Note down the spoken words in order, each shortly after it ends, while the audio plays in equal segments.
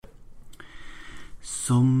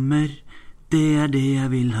Sommer, det det jeg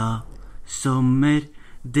vil ha. Sommer,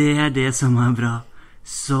 det det som bra.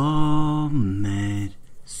 Sommer,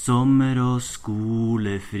 sommer og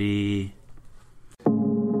skolefri.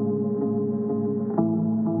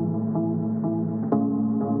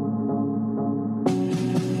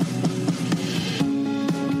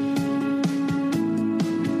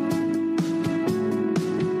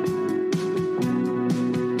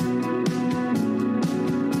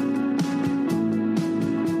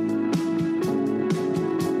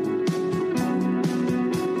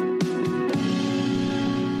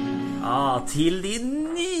 Til de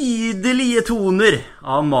nydelige toner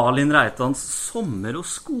av Malin Reitans Sommer og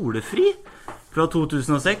skolefri fra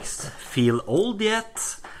 2006, Feel Old Yet.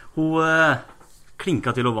 Hun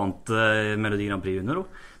klinka til og vant Melodi Grand Prix Junior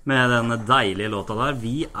med den deilige låta der.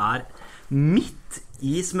 Vi midt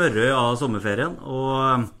i smørøy av sommerferien,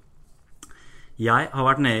 og jeg har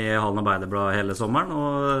vært nede i Hallen Arbeiderblad hele sommeren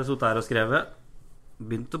og suttet her og skrevet.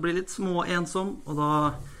 Begynte å bli litt små ensom, og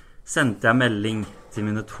da sendte jeg melding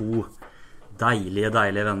til mine to deilige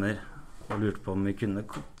venner og lurte på om vi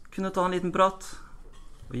kunne ta en liten prat.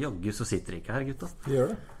 Og jaggu så sitter ikke her, gutta. Vi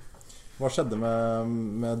gjør det. Hva skjedde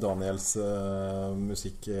med Daniels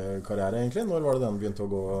musikkarriere egentlig? Når var det den begynte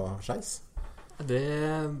å gå skeis? Det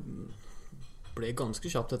ble ganske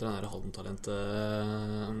kjapt etter den her Halden-talentet.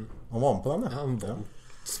 Han var med på den, ja. Han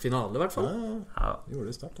vant finale i hvert fall. Ja.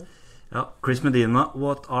 Gjorde det sterkt, ja. Ja, Chris Medina,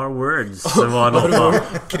 What Are Words? Det var låta.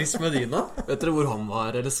 Chris Medina, vet dere hvor han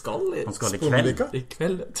var, eller skal? Han skal i kveld. I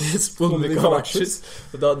kveld til Spondvika vertshus.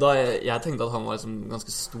 Da jeg tenkte at han var liksom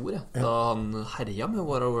ganske stor, da han herja med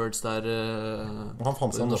What Are Words der. Han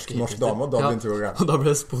fant seg en norsk dame, og da begynte det å gå gærent. Og da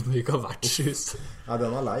ble Spondvika vertshus. Ja,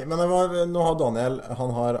 den var lei. Men nå har Daniel,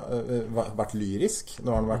 han har vært lyrisk,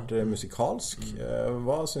 nå har han vært musikalsk.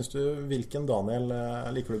 Hva synes du, hvilken Daniel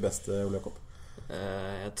liker du best, Ole Jakob?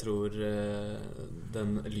 Jeg tror den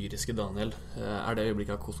lyriske Daniel det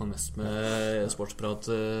øyeblikket jeg har kost meg mest med Sportsprat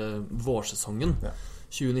vårsesongen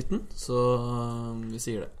 2019, så vi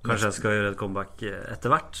sier det. Kanskje jeg skal gjøre et comeback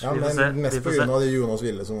etter hvert. Ja, men mest på grunn av det Jonas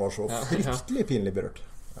Ville som var så fryktelig pinlig berørt.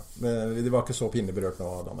 Ja. Men det var ikke så pinlig berørt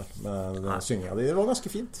nå, Daniel. Men syngingen av det var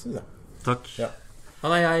ganske fint, synes jeg. Takk. Ja.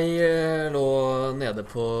 Jeg lå nede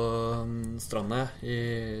på stranda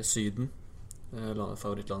i Syden,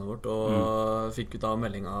 favorittlandet vårt, og fikk ut av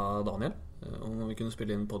melding av Daniel om vi kunne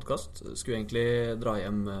spille inn podcast. Skulle egentlig dra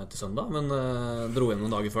hjem til søndag, men dro hjem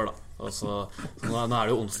noen dager før da. Så nå det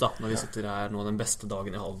jo onsdag når vi sitter her nå, den beste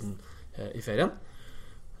dagen i Halden i ferien,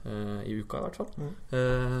 i uka i hvert fall.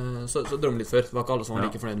 Så drømmer litt før. Det var ikke alle som var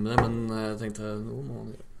like fornøyd med det, men jeg tenkte noe må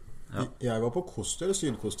man gjøre. Ja. Jeg var på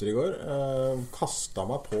Sydkoster i går, kastet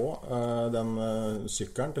meg på den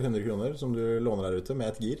sykkelen til 100 kroner som du låner der ute med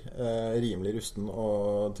et gir, rimelig rusten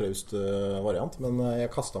og traust variant, men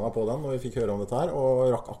jeg kastet meg på den og vi fikk høre om dette her,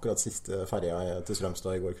 og rakk akkurat siste ferie til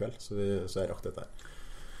Strømstad i går kveld, så jeg rakk dette her.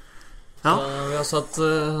 Ja. Så vi har satt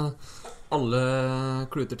alle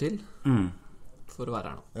kluter til for å være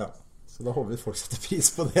her nå. Ja, så da håper vi folk setter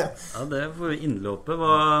pris på det. Ja, det får vi inderlig håpe.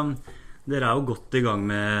 Dere jo godt i gang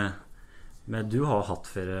med du har hatt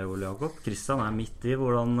ferie, Ole Jakob. Kristian midt i.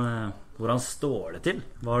 Hvordan står det til?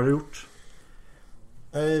 Hva har du gjort?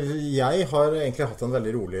 Jeg har egentlig hatt en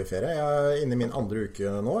veldig rolig ferie. Jeg inne i min andre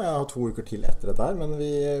uke nå. Jeg har 2 uker til etter dette her, men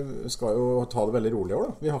vi skal jo ta det veldig rolig i år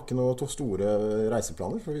da. Vi har ikke noen store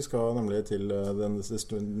reiseplaner, for vi skal nemlig til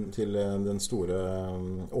den store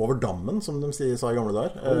over dammen, som de sa i gamle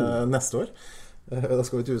dager, neste år. Da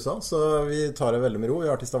skal vi til USA, så vi tar det veldig med ro. Vi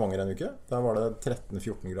har vært i Stavanger en uke. Der var det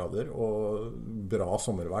 13-14 grader og bra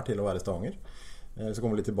sommervær til å være i Stavanger. Så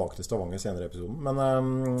kommer vi litt tilbake til Stavanger senere i episoden.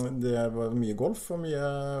 Men det var mye golf og mye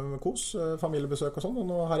kos, familiebesøk og sånn.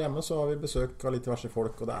 Og nå her hjemme så har vi besøk av litt diverse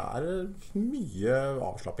folk, og det mye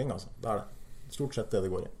avslapping, altså. Det det. Stort sett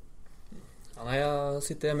det går i. Ja, nei, jeg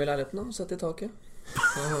sitter hjemme i leiligheten og setter i taket.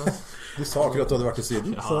 Du sa akkurat at du hadde vært i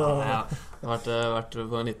Syden. Ja, jeg har vært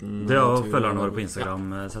på en liten det har følgerne våre på Instagram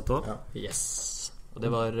sett også. Yes. Og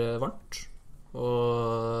det var varmt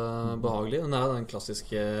og behagelig. Det den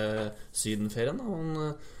klassiske sydenferien da.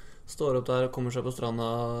 Man står opp der, kommer seg på stranda,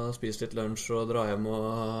 spiser litt lunsj og drar hjem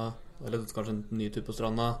eller kanskje en ny tur på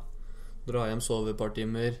stranda, drar hjem, sover et par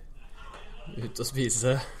timer, ut og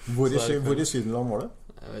spise. Hvor i Sydenland var det?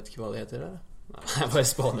 Jeg vet ikke hva det heter her. Nei, jeg var i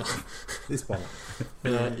Spania. I Spania.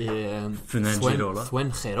 I Fuengirola.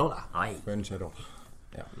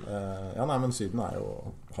 Ja. Ja, nei, men Syden har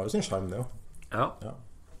jo sin skjerm det jo. Ja.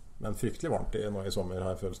 Men fryktelig varmt nå i sommer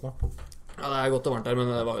har jeg følelsen av. Ja, det godt og varmt der,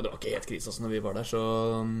 men det var ikke helt krise når vi var der, så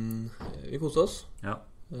vi koste oss. Ja.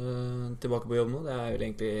 Tilbake på jobb nå, det jo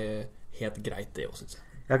egentlig helt greit det også, synes jeg.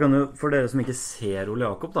 Jeg kan jo, for dere som ikke ser Ole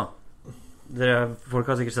Jakob da,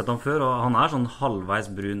 folk har sikkert sett ham før, og han sånn halvveis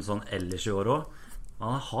brun sånn ellers i år også.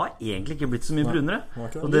 Han har egentlig ikke blitt så mye brunere.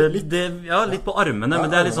 Og litt på armene, men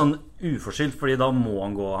det litt sånn uforskyldt, fordi da må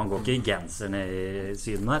han går ikke i genser ned i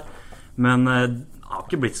syden her. Men han har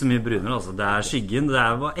ikke blitt så mye brunere, altså. Det skyggen, det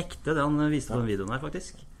var ekte det han viste på den videoen her,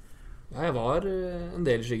 faktisk. Ja, jeg var en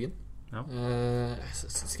del i skyggen. Ja. Jeg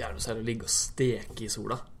synes ikke det særlig å ligge og steke i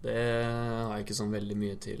sola. Det har jeg ikke sånn veldig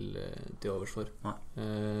mye til overs for.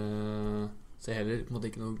 Så jeg heller på en måte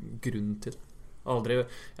ikke noe grunn til. Aldri,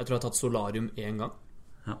 jeg tror jeg har tatt solarium 1 gang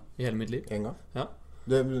i hele mitt liv. 1 gang? Ja.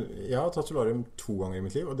 Jeg har tatt solarium 2 ganger i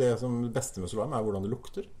mitt liv, og det som beste med solarium hvordan det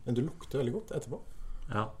lukter. Men det lukter veldig godt etterpå.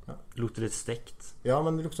 Ja, det lukter litt stekt. Ja,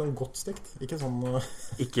 men det lukter sånn godt stekt. Ikke sånn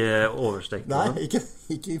Ikke overstekt. Nei, ikke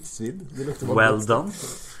svidd. Det lukter bare well done.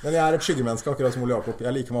 Men jeg et skyggemenneske akkurat som Ole Jakob.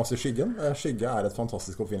 Jeg liker masse skyggen. Skygge et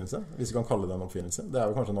fantastisk oppfinnelse, hvis vi kan kalle det en oppfinnelse. Det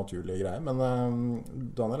jo kanskje en naturlig greie. Men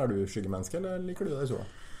Daniel, du skyggemenneske, eller liker du det i sola?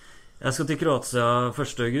 Jeg skal til Kroatia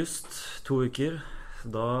 1. august 2 uker.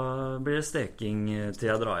 Da blir det steking til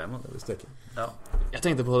jeg drar hjem. Det blir steking. Ja. Jeg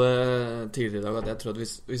tenkte på det tidligere i dag, at jeg tror at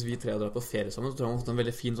hvis vi 3 drar på ferie sammen, så tror jeg man har fått en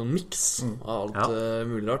veldig fin sånn mix av alt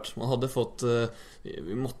mulig rart. Man hadde fått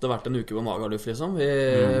vi måtte vært en uke på Magaluf liksom. Vi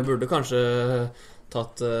burde kanskje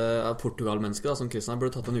tatt Portugal-mennesker da, som Kristian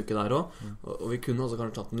burde tatt en uke der også. Og vi kunne også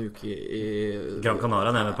kanskje tatt en uke i Gran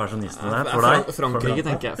Canaria, nede med pensjonistene der for deg. Frankrike,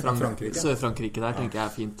 tenker jeg. Sør-Frankrike der tenker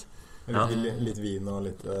jeg fint. Litt vin og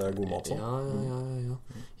litt god mat sånn. Ja.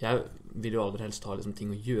 Jeg vil jo aldri helst ha liksom, ting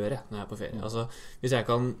å gjøre når jeg på ferie. Altså, hvis jeg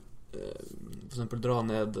kan for eksempel dra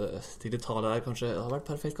ned til Italia der, kanskje, det har vært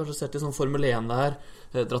perfekt, kanskje sett litt sånn Formel 1 der,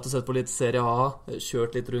 dratt og sett på litt Serie A,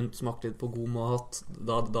 kjørt litt rundt, smakt litt på god mat,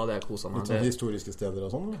 da hadde jeg koset meg. Litt sånn historiske steder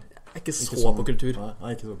og sånn? Jeg ikke så på kultur.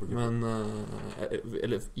 Nei, ikke så på kultur. Men,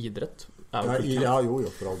 eller idrett jo kultur. Ja, jo,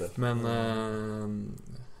 for all del. Men,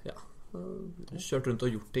 kjørt rundt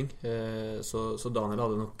og gjort ting. Så Daniel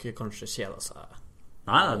hadde nok kanskje kjedet seg.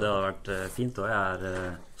 Nei, det hadde vært fint også.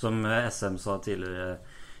 Jeg som SM sa tidligere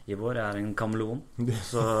i vår, jeg en kameleon.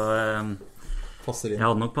 Så jeg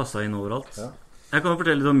hadde nok passet inn overalt. Ja. Jeg kan jo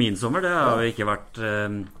fortelle litt om min sommer. Det har jo ikke vært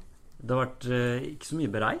det har vært ikke så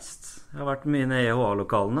mye bereist. Jeg har vært mye nede i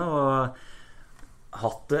HA-lokalene og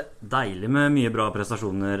hatt det deilig med mye bra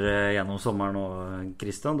prestasjoner gjennom sommeren. Og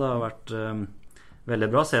Kristian, det har vært veldig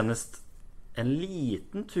bra. Senest en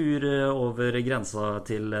liten tur over grensa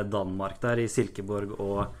til Danmark der i Silkeborg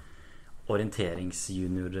og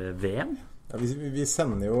orienteringsjunior-VM. Ja, vi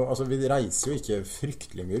sender jo, altså vi reiser jo ikke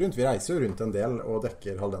fryktelig mye rundt. Vi reiser jo rundt en del og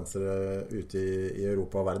dekker haldensere ute i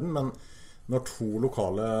Europa og verden, men når 2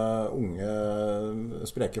 lokale unge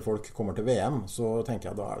spreke folk kommer til VM, så tenker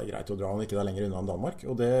jeg da det greit å dra om ikke det lenger unna enn Danmark.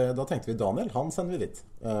 Og da tenkte vi Daniel, han sender vi dit.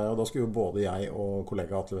 Og da skulle jo både jeg og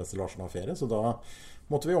kollega Atle Wester Larsen ha ferie, så da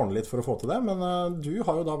måtte vi ordne litt for å få til det. Men du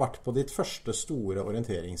har jo da vært på ditt første store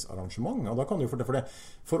orienteringsarrangement, og da kan du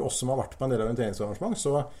for oss som har vært på en del orienteringsarrangement,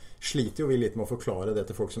 så sliter jo vi litt med å forklare det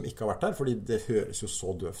til folk som ikke har vært der, fordi det høres jo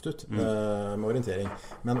så døvt ut med orientering.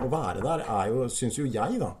 Men å være der jo, synes jo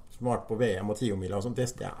jeg da, som har vært på VM og 10-mila og sånt,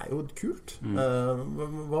 det jo kult.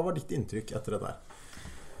 Hva var ditt inntrykk etter det der?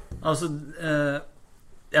 Altså,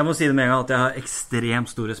 jeg må si det med en gang at jeg har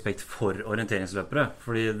ekstremt stor respekt for orienteringsløpere,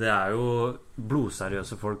 fordi det jo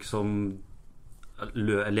blodseriøse folk som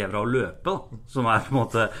lever av å løpe, som på en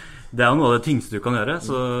måte, det jo noe av det tyngste du kan gjøre,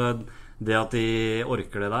 så det at de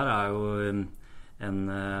orker det der jo en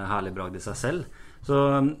herlig bragd i seg selv. Så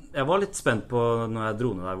jeg var litt spent på når jeg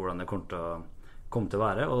dro ned der hvordan det kom til å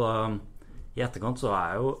være, og da, i etterkant så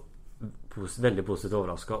jeg jo veldig positivt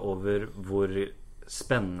overrasket over hvor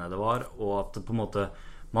spennende det var, og at på en måte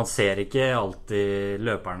man ser ikke alltid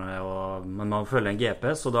løperne, men man følger en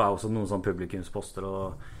GPS, og det også noen sånn publikumsposter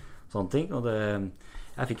og sånne ting, og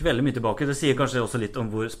jeg fikk veldig mye tilbake. Det sier kanskje også litt om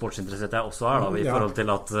hvor sportsinteressert jeg også da, i forhold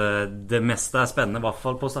til at det meste spennende, i hvert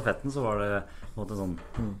fall på stafetten så var det på en måte sånn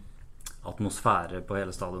atmosfære på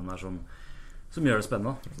hele stadion der som gjør det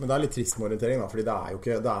spennende. Men det litt trist med orientering da, fordi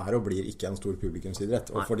det og blir ikke en stor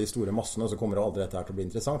publikumsidrett, og for de store massene så kommer det aldri dette her til å bli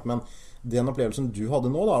interessant, men den opplevelsen du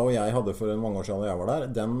hadde nå da, og jeg hadde for mange år siden da jeg var der,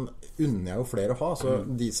 den unner jeg jo flere å ha, så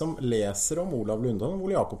de som leser om Olav Lundan og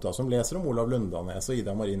Ole Jakob da, som leser om Olav Lundanes og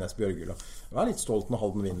Ida Marie Næss Bjørgula, litt stolt når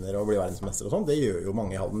Halden vinner og blir verdensmester og sånn, det gjør jo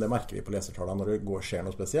mange i Halden, det merker vi på lesertallene når det skjer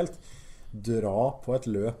noe spesielt. Dra på et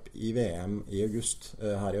løp i VM i august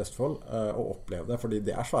her i Østfold og oppleve det, fordi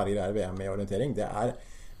det svære greier VM i orientering. Det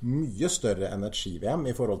mye større enn et ski-VM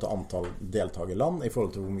i forhold til antall deltagerland, i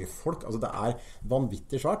forhold til hvor mye folk, altså det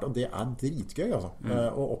vanvittig svært, og det dritgøy altså.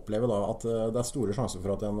 Å oppleve da at det store sjanser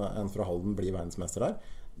for at en fra Halden blir verdensmester der,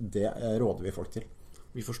 det råder vi folk til.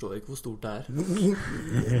 Vi forstår ikke hvor stort det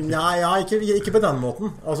Nei, ikke på den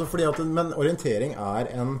måten. Altså, men orientering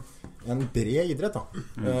er en bred idrett da.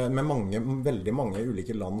 Med veldig mange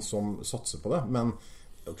ulike land som satser på det. Men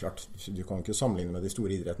klart, du kan ikke sammenligne med de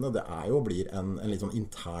store idrettene. Det blir en litt sånn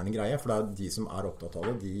intern greie, for det er de som er opptatt av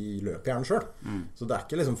det, de løper gjerne selv. Så det er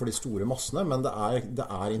ikke liksom for de store massene, men det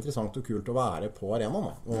er interessant og kult å være på arenaen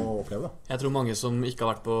da, og oppleve det. Jeg tror mange som ikke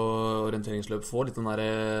har vært på orienteringsløp får litt den der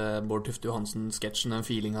Bård Tufte Johansen-sketsjen, den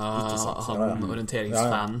feelinga han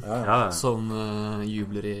orienteringsfanen som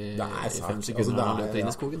jubler i 5 sekunder når han løper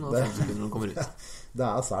inn i skogen, og 5 sekunder når han kommer ut. Det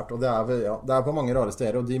er sært, og det er på mange rare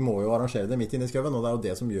steder, og de må jo arrangere det midt inne i skøven, og det er jo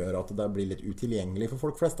det som gjør at det blir litt utilgjengelig for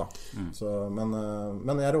folk flest da. Så, men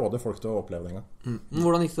jeg råder folk til å oppleve det en gang.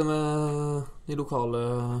 Hvordan gikk det med de lokale,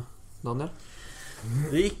 Daniel?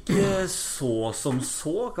 Det gikk så som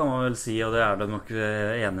så, kan man vel si, og det er det nok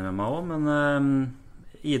enig med meg også, men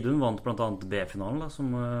Idun vant blant annet B-finalen da,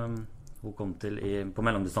 som hun kom til på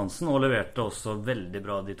mellomdistansen, og leverte også veldig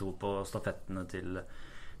bra de to på stafettene til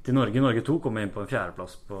Norge. Norge 2 kom inn på en 4.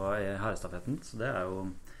 plass på herrestafetten, så det er jo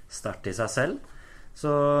sterkt i seg selv. Så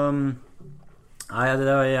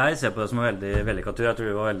jeg ser på det som en veldig vellykket tur. Jeg tror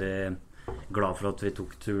vi var veldig glad for at vi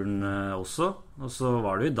tok turen også. Og så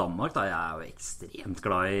var det jo i Danmark da. Jeg er jo ekstremt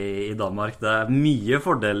glad i Danmark. Det er mye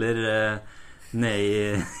fordeler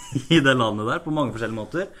nede i det landet der på mange forskjellige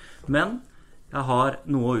måter. Men jeg har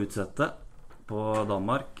noe å utsette på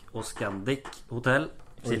Danmark og Scandic Hotel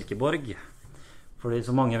Silkeborg. Fordi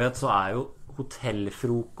som mange vet så er jo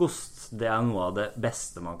hotellfrokost, det er noe av det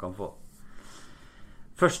beste man kan få.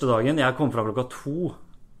 Første dagen, jeg kom fra klokka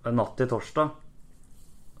 2 natt til torsdag,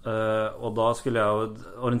 og da skulle jeg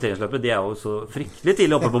jo orienteringsløpet, de er jo så fryktelig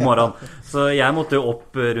tidlig oppe på morgenen, så jeg måtte jo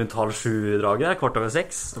opp rundt 5:30-draget,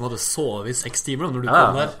 5:15. Du måtte sove i 6 timer når du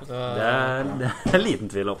kom der. Det er liten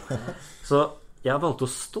tvil om. Så jeg valgte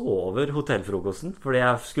å stå over hotellfrokosten, fordi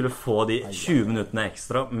jeg skulle få de 20 minuttene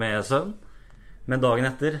ekstra med søvn. Men dagen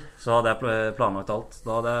etter så hadde jeg planlagt alt.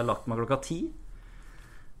 Da hadde jeg lagt meg klokka 10.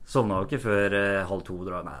 Sovna jo ikke før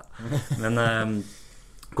 1:30 Nei. Men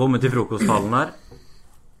kom til frokosthallen her,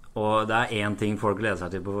 og det er én ting folk gleder seg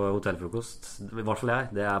til på hotellfrokost, i hvert fall jeg,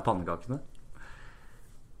 det er pannekakene.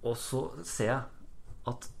 Og så ser jeg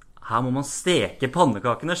at her må man steke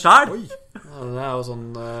pannekakene selv. Ja, det er jo sånn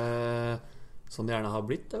det gjerne har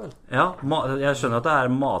blitt, det vel. Ja, jeg skjønner at det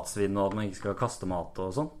er matsvinn og at man ikke skal kaste mat og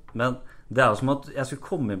sånn, men det er jo som at jeg skulle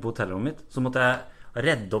komme inn på hotellrommet mitt, så måtte jeg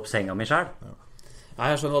redde opp senga mi selv. Nei,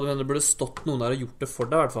 jeg skjønner hva du mener. Det burde stått noen der og gjort det for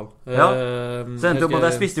deg i hvert fall. Ja, så endte opp at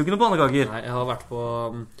jeg spiste jo ikke noen pannekaker. Nei, jeg har vært på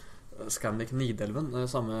Scandic Nidelven,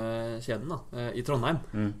 samme kjeden da, i Trondheim,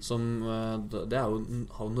 som det har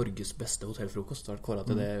jo Norges beste hotellfrokost. Det har vært kåret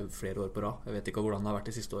til det flere år på rad. Jeg vet ikke hvordan det har vært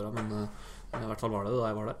de siste årene, men i hvert fall var det da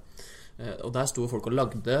jeg var der. Og der sto folk og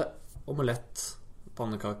lagde omelett,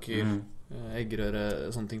 pannekaker, eggerøre,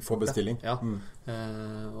 sånne ting for bestilling. Ja.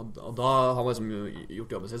 Og da har man liksom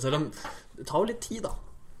gjort jobben sin. Selv om det tar jo litt tid da.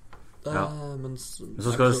 Men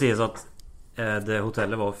så skal det sies at det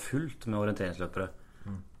hotellet var fullt med orienteringsløpere.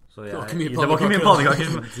 Så det var ikke mye pannekaker.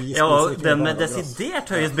 Jeg var den med desidert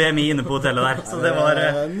høyest BMI inne på hotellet der. Så det var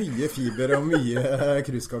mye fiber og mye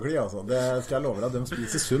kruskakli, altså. Det skal jeg love deg. De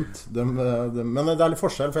spiser sunt. Men det er litt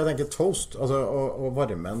forskjell, for jeg tenker toast, altså å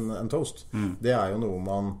varme en toast, det er jo noe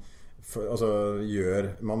man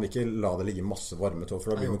gjør. Man vil ikke la det ligge masse varme toast,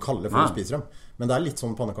 for da blir de kalde for å spise dem. Men det er litt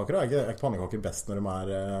sånn pannekaker. Er ikke pannekaker best når de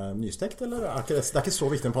er nystekt, eller det er ikke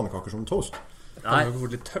så viktig en pannekaker som toast? Kan det gå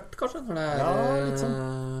litt tørt, kanskje? Når det er, litt sånn.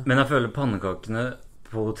 Men jeg føler pannekakene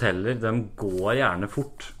på hoteller, de går gjerne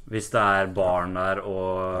fort hvis det er barn der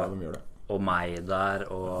og, de gjør det. Og meg der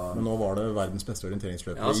Men nå var det verdens beste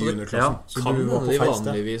orienteringsløp i så juniorklassen. Så kan de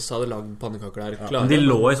vanligvis hadde lagd pannekaker der klare. Men de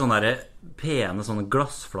lå i sånne der pene sånne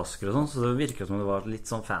glassflasker og sånn, så det virker som det var litt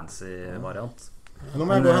sånn fancy variant. Nå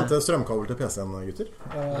må jeg gå og hente strømkabel til PC-en, gutter.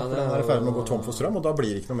 For den er i ferd med å gå tom for strøm, og da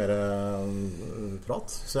blir det ikke noe mer prat.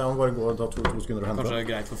 Så jeg må bare gå da 2 sekunder og hente. Kanskje det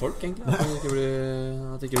er greit for folk, egentlig,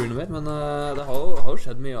 at det ikke blir noe mer. Men det har jo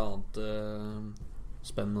skjedd mye annet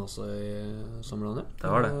spennende også i sommerlandet.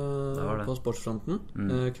 Det var det. På sportsfronten.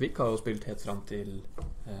 Kvikk har jo spilt helt frem til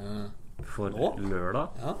For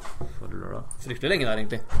lørdag. Ja. For lørdag. Fryktelig lenge der,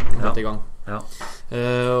 egentlig. I gang. Ja.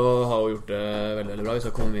 Og har jo gjort det veldig, veldig bra. Vi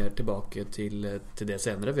skal komme mer tilbake til det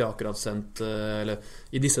senere. Vi har akkurat sendt eller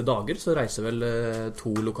i disse dager så reiser vel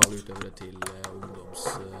 2 lokale utøvere til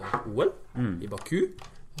ungdoms-OL i Baku.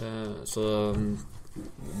 Så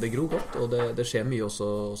det gror godt, og det skjer mye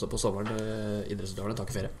også på sommeren. Idrettsutøverne tar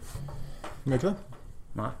ikke ferie. Gjør ikke det?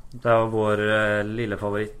 Nei, det er jo vår lille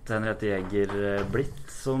favoritt Henriette Jæger blitt,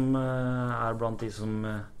 som er blant de som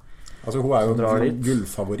Altså, hun jo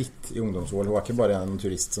gullfavoritt i ungdoms-OL. Hun ikke bare en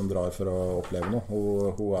turist som drar for å oppleve noe.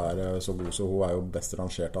 Hun så god, så hun jo best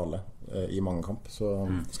rangert av alle i mange kamp. Så.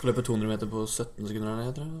 Skal løpe 200 meter på 17 sekunder,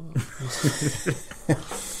 heter det?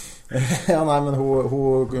 Ja, nei, men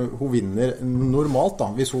hun vinner normalt da.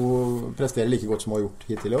 Hvis hun presterer like godt som hun har gjort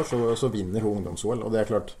hittil i år, så vinner hun ungdoms-OL. Og det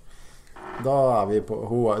klart, da vi på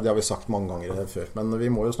det har vi sagt mange ganger før, men vi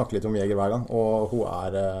må jo snakke litt om Jeger hver gang. Og hun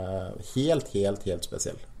helt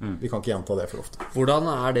spesiell. Vi kan ikke gjenta det for ofte. Hvordan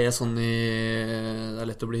det sånn det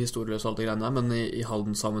lett å bli historieløs og alt det greiene der, men i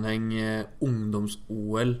Halden-sammenheng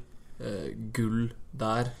ungdoms-OL, gull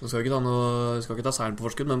der. Vi skal ikke ta seieren på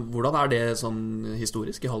forskudd, men hvordan det sånn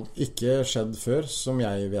historisk i Halden? Ikke skjedd før, som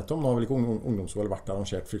jeg vet om. Nå har vel ikke ungdoms-OL vært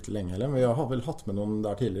arrangert fryktelig lenge heller, men vi har vel hatt med noen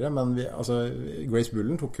der tidligere. Men Grace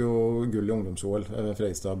Bullen tok jo gull i ungdoms-OL,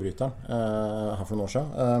 Fredrikstad-bryteren, her for noen år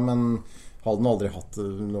siden. Men Halden har aldri hatt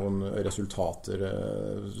noen resultater.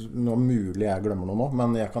 Nå mulig jeg glemmer noe nå,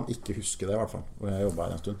 men jeg kan ikke huske det i hvert fall. Og jeg jobbet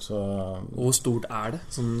her en stund. Så. Hvor stort det?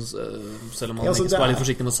 Sånn, selv om man ikke skal være litt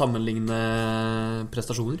forsiktig med å sammenligne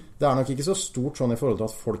prestasjoner? Det nok ikke så stort sånn i forhold til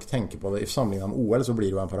at folk tenker på det. I sammenligning med OL så blir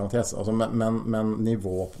det jo en parentes. Altså, men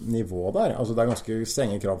nivå der, altså det ganske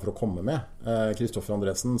strenge krav for å komme med. Kristoffer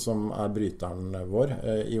Andresen, som bryteren vår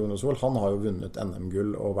i ungdoms-OL, han har jo vunnet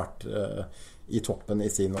NM-gull og vært i toppen i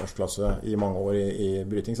sin årsklasse i mange år i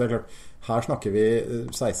bryting. Så det klart, her snakker vi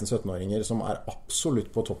 16-17-åringer som absolutt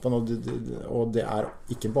på toppen, og det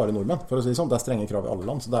ikke bare nordmenn, for å si det sånn. Det strenge krav i alle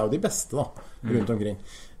land, så det jo de beste da, rundt omkring.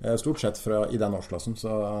 Stort sett i den årsklassen.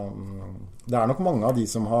 Så det nok mange av de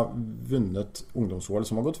som har vunnet ungdoms-OL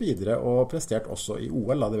som har gått videre og prestert også i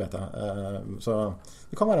OL, da, det vet jeg. Så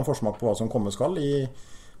det kan være en forsmak på hva som kommer skal i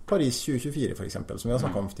Paris 2024 for eksempel, som vi har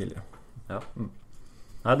snakket om tidligere. Ja.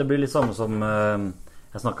 Nei, det blir litt samme som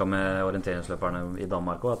jeg snakket med orienteringsløperne i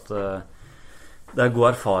Danmark også, at det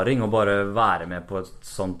god erfaring å bare være med på et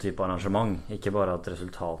sånn type arrangement. Ikke bare at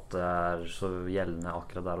resultatet så gjeldende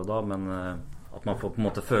akkurat der og da, men at man får på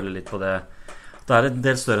en måte føle litt på det. Det en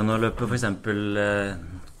del større enn å løpe for eksempel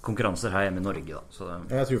konkurranser her hjemme i Norge da. Så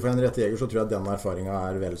jeg tror for Henriette Jeger så tror jeg at den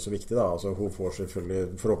erfaringen vel så viktig da. Altså, hun får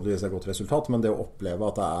selvfølgelig forhåpentligvis et godt resultat, men det å oppleve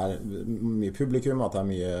at det mye publikum, at det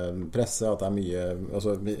mye presse, at det mye,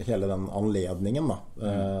 altså hele den anledningen da,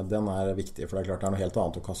 den viktig, for det klart det noe helt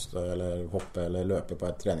annet å kaste eller hoppe eller løpe på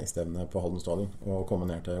et treningsstevne på Halden stadion og komme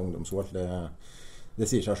ned til ungdoms-OL. Det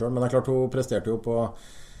sier seg selv, men det klart hun presterte jo på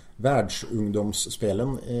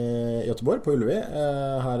Världsungdomsspelen i Göteborg på Ullevi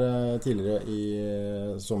her tidligere i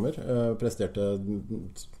sommer, presterte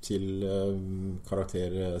til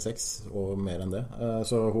karakter 6 og mer enn det,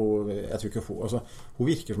 så jeg tror ikke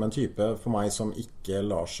hun virker som en type for meg som ikke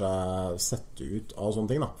lar seg sette ut av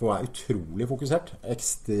sånne ting da. For hun utrolig fokusert,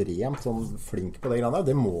 ekstremt sånn flink på det greiene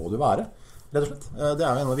der. Det må du være, rett og slett. Det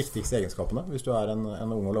jo en av de viktigste egenskapene hvis du en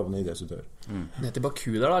ung og lovende idrettsutøver. Ned til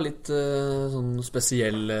Baku der da, litt sånn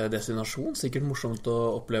spesiell destinasjon, sikkert morsomt å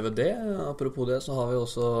oppleve det. Apropos det, så har vi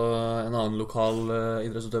også en annen lokal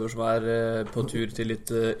idrettsutøver som på tur til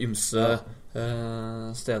litt ymse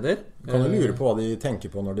steder. Kan du lure på hva de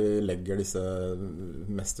tenker på når de legger disse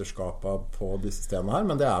mesterskapene på disse stedene her,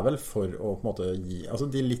 men det vel for å på en måte gi,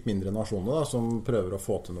 altså de litt mindre nasjonene da, som prøver å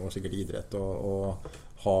få til noe sikkert idrett og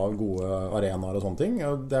ha gode arenaer og sånne ting.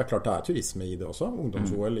 Det klart det turisme i det også.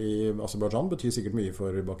 Ungdoms-OL i Aserbajdsjan betyr sikkert mye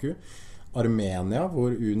for Baku. Armenia,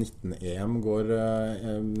 hvor U19-EM går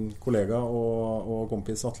kollega og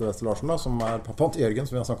kompis Atle Wester Larsen da, som pappaen til Jørgen,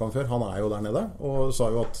 som vi har snakket om før, han jo der nede, og sa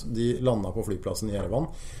jo at de landet på flyplassen i Jerevan,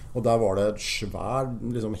 og der var det et svær,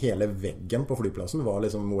 liksom hele veggen på flyplassen var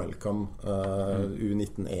liksom welcome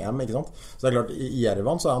U19-EM, ikke sant? Så det klart, i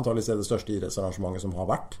Jerevan så antageligvis det største idrettsarrangementet som har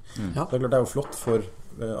vært. Ja. Det klart, det jo flott for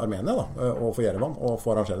Armenia da, og for Jerevan å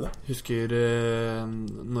få arrangere det. Husker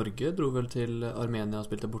Norge dro vel til Armenia og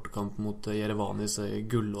spilte bortekamp mot Jerevanis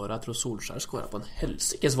gullåret. Jeg tror Solskjær skåret på en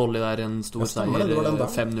helsikes volley der, en stor seier,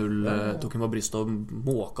 5-0, tok en på brystet og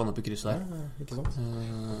måka han opp i krysset der. Ja, ikke sant?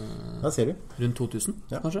 Der ser du. Rundt 2000,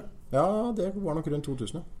 kanskje? Ja, det var nok rundt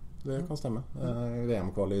 2000, det kan stemme.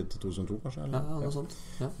 VM-kvali til 2002 kanskje, eller? Ja, noe sånt.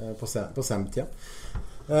 Ja. På SEM-tida.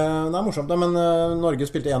 Morsomt da, men Norge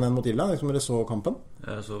spilte 1-1 mot Irland, liksom dere så kampen?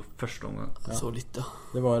 Så første omgang. Ja. Så litt, ja.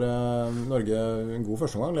 Det var Norge en god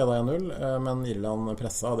første omgang, ledet 1-0, men Irland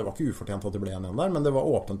presset, det var ikke ufortjent at det ble 1-1 der, men det var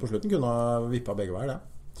åpent på slutten, kunne ha vippet begge veier det.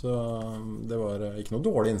 Så det var ikke noe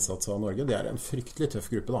dårlig innsats av Norge. Det en fryktelig tøff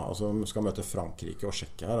gruppe da, altså skal møte Frankrike og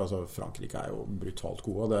Tsjekkia her, altså Frankrike jo brutalt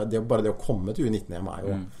gode, og bare det å komme til U19-EM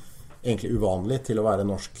jo egentlig uvanlig til å være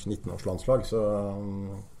norsk 19-årslandslag, så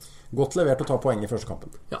godt levert å ta poeng i første kampen.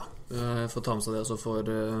 Ja, får ta med seg det, og så får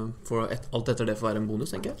alt etter det får være en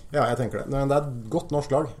bonus, tenker jeg. Ja, jeg tenker det. Men det er et godt norsk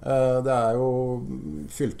lag. Det er jo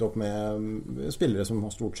fylt opp med spillere som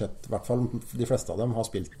har stort sett, i hvert fall de fleste av dem, har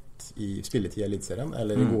spilt i spilletid i Eliteserien,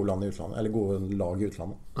 eller i gode land i utlandet, eller gode lag i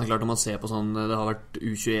utlandet. Det er klart, når man ser på sånn, det har vært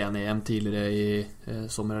U21-EM tidligere i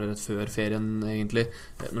sommer, eller rett før ferien egentlig,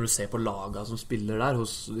 når du ser på laga som spiller der,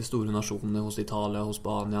 hos de store nasjonene, hos Italia, hos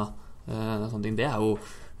Spania, sånne ting, det er jo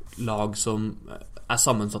lag som er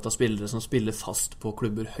sammensatt av spillere som spiller fast på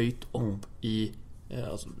klubber høyt opp i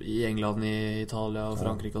England, i Italia,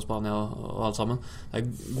 Frankrike og Spania og alt sammen. Det er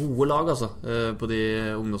gode lag altså, på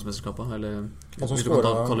de ungdomsmesterskapene, eller hvis du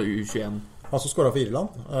kan kalle U21. Han som skåret for Irland,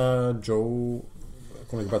 Joe, jeg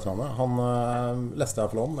kommer ikke på etternavnet, han leste jeg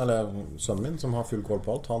for om, eller sønnen min som har full kål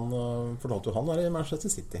på alt, han fortalte jo han er i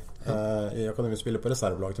Manchester City, i akademisk spiller på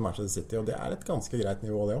reservelaget til Manchester City, og det er et ganske greit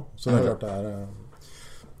nivå det også, så det er klart det er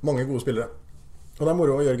mange gode spillere. Og det er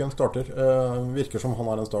moro, Jørgen starter. Virker som han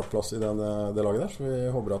har en startplass i det laget der, så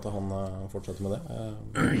vi håper at han fortsetter med det.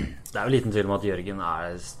 Det er jo liten tvil om at Jørgen er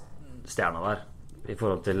stjerna der, i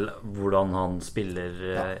forhold til hvordan han spiller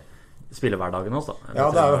hverdagen også da. Ja,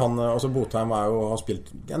 det er jo han, altså Botheim har spilt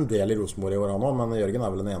en del i Rosenborg i år han også, men Jørgen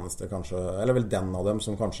er vel den eneste kanskje, eller vel den av dem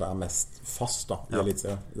som kanskje er mest fast da, i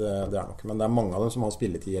Eliteserien. Det er nok, men det er mange av dem som har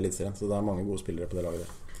spilletid i Eliteserien, så det er mange gode spillere på det laget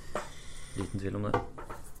der. Liten tvil om det.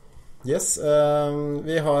 Yes,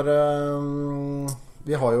 vi har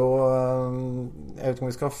jo jeg vet ikke om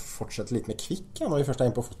vi skal fortsette litt med Kvikk når vi først er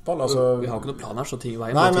inne på fotball altså, vi har ikke noe plan her, så ting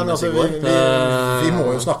veien. Nei, men altså, vi må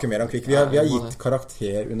jo snakke mer om Kvikk. Vi har gitt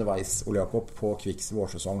karakter underveis, Ole Jakob, på Kvikks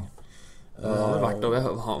vårsesong. Var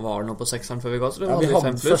det nå på 6-eren før vi ga, så det var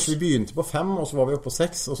først vi begynte på 5, og så var vi oppe på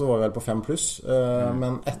 6, og så var vi vel på 5+.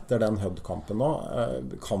 Men etter den Hødd-kampen nå,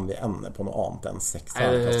 kan vi ende på noe annet enn 6.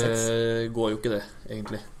 Det går jo ikke det,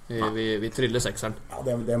 egentlig. Vi triller 6-eren. Ja,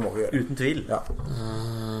 det må vi gjøre. Uten tvil. Ja.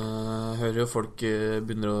 Hører jo folk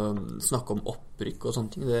begynner å snakke om opprykk og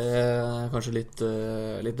sånne ting. Det er kanskje litt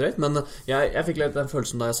drøyt, men jeg fikk litt den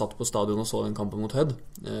følelsen da jeg satt på stadion og så den kampen mot Hødd,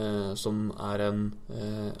 som er om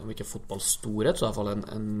ikke fotballstorhet, så i hvert fall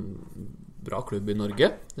en bra klubb i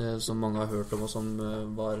Norge, som mange har hørt om, og som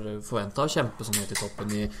var forventet å kjempe sånn helt i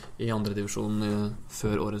toppen i andre divisjon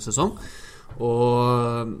før årets sesong. Og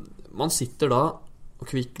man sitter da og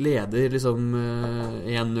Kvikk leder liksom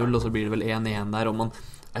 1-0, og så blir det vel 1-1 der, og man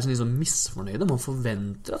er sånn liksom misfornøyde. Man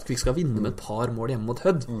forventer at Kvikk skal vinne med et par mål hjemme mot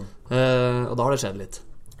Hødd, og da har det skjedd litt.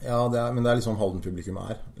 Ja, men det er litt sånn Halden publikum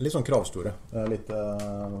er. Litt sånn kravstore.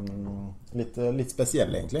 Litt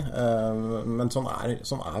spesielle egentlig. Men sånn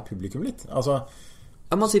er publikum litt. Altså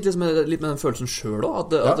man sitter liksom litt med den følelsen selv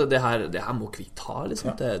også, at det her må Kvikk ta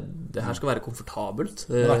liksom. Det her skal være komfortabelt.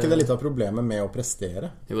 Men er ikke det litt av problemet med å prestere?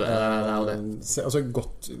 Jo, det er jo det. Altså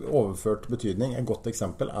godt overført betydning. Et godt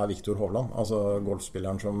eksempel er Victor Hovland, altså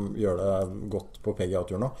golfspilleren som gjør det godt på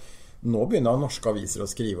PGA-turen nå. Nå begynner norske aviser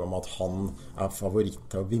å skrive om at han er favoritt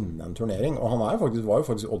til å vinne en turnering, og han var jo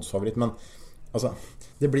faktisk oddsfavoritt, men altså,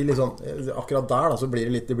 det blir litt sånn, akkurat der da, så blir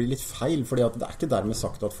det blir litt feil, fordi at det er ikke dermed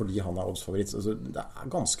sagt at fordi han er oddsfavoritt, altså, det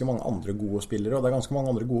er ganske mange andre gode spillere, og det er ganske mange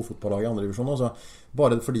andre gode fotballag i andre divisjoner, så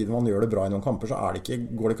bare fordi man gjør det bra i noen kamper, så går det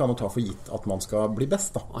ikke an å ta for gitt at man skal bli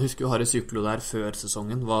best da. Jeg husker jo Harry Syklo der før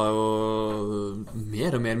sesongen var jo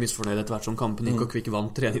mer og mer misfornøyd etter hvert som kampen gikk, og Kvikk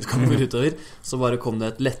vant treningskamper utover, så bare kom det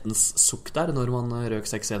et lettens sukk der når man røk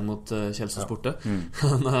 6-1 mot Kjelsås borte.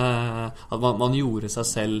 At man gjorde seg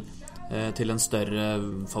selv til en større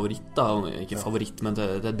favoritt da, ikke favoritt, men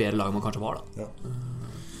til et bedre lag man kanskje var da.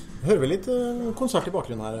 Hører vi litt konsert i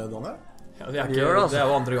bakgrunnen her, Daniel? Ja, det er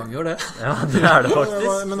jo andre gang gjør det. Ja, det er det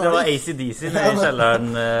faktisk. Det var AC/DC i kjelleren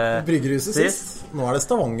Bryggerhuset sist. Nå er det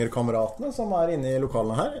Stavanger-kameratene som er inne i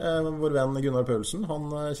lokalene her. Vår venn Gunnar Paulsen, han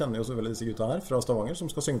kjenner jo selvfølgelig disse gutta her fra Stavanger, som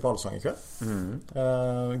skal synge på Allsang i kveld.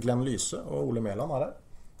 Glenn Lyse og Ole Mæland er her.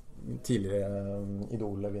 Tidligere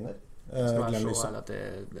Idol-vinner.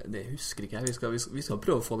 Det husker ikke jeg. Vi skal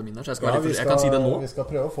prøve å få dem inn her, så jeg kan si det nå. Vi skal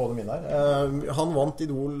prøve å få dem inn her. Han vant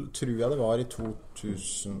Idol, tror jeg det var i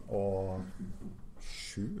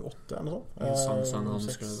 2007-2008 eller noe sånt.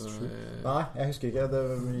 Nei, jeg husker ikke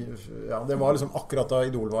det var liksom akkurat da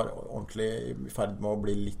Idol var ordentlig i ferd med å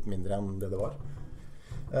bli litt mindre enn det var.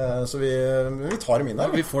 Så vi tar dem inn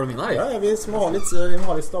her. Vi får dem inn her. Ja, vi må ha litt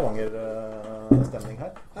Stavanger-stemning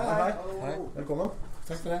her. Hei. Velkommen.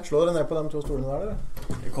 Slå dere ned på de 2 stolene der, dere.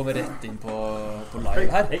 Vi kommer rett inn på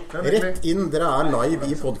live her. Rett inn, dere er live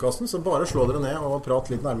i podcasten, så bare slå dere ned og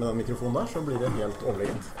prat litt nærme den mikrofonen der, så blir det helt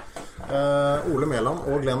overlegent. Ole Mæland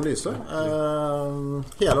og Glenn Lyse,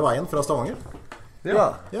 hele veien fra Stavanger.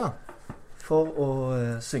 Ja. for å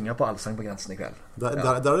synge på Allsang på grensen I kveld. Der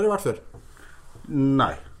har dere vært før?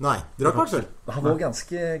 Nei. Nei, dere har ikke vært før? Det har vært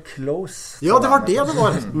ganske close. Ja, det var det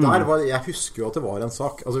var. Jeg husker jo at det var en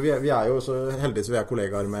sak. Altså, vi jo så heldige så vi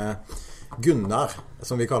kollegaer med Gunnar,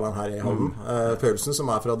 som vi kaller han her I Halden. Paulsen, som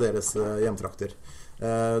fra deres hjemtrakter.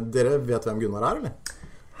 Dere vet hvem Gunnar eller?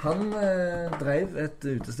 Han drev et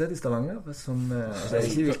utested I Stavanger som, altså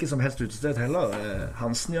ikke hvilket som helst utested heller,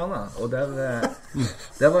 Hansenjørna, og der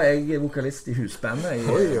var jeg vokalist I husbandet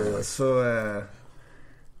så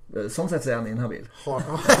sånn sett så han inhabil.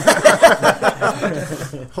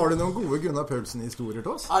 Har du noen gode Gunnar Paulsen-historier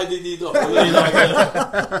til oss? Nei, de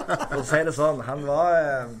For å si det sånn, han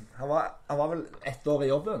var vel 1 år I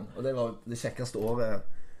jobben, og det var det kjekkeste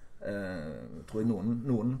året tror jeg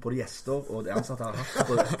noen både gjester og de ansatte har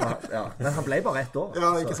hatt men han ble bare 1 år ja,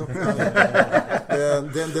 ikke sant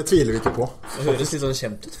det tviler vi ikke på det høres litt sånn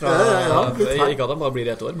kjent ut fra, ikke at han bare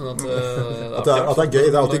blir 1 år men at det er gøy,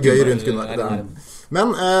 det alltid gøy rundt Gunnar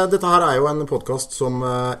men dette her jo en podcast som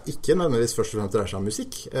ikke nødvendigvis først og fremst dreier seg om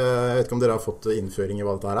musikk jeg vet ikke om dere har fått innføring I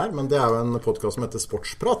hva dette her men det jo en podcast som heter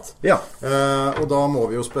Sportsprat og da må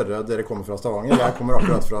vi jo spørre dere kommer fra Stavanger jeg kommer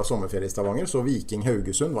akkurat fra sommerferie I Stavanger så Viking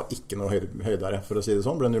Haugesund var ikke noe høydere for å si det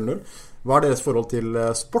sånn, ble 0-0 hva deres forhold til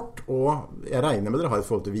sport og jeg regner med dere har et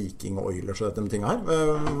forhold til Viking og Oilers og dette med ting her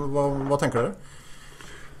hva tenker dere?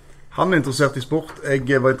 Han interessert I sport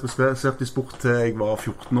jeg var interessert I sport til jeg var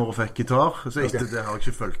 14 år og fikk gitar så etter det har jeg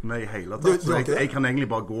ikke fulgt med I hele tatt så jeg kan egentlig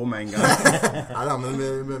bare gå med en gang Nei,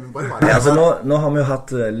 men bare altså nå har vi jo hatt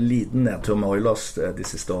liten nedtur med Oilers de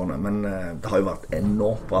siste årene men det har jo vært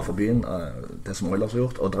enormt bra for byen det som Oilers har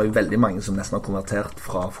gjort og det jo veldig mange som nesten har konvertert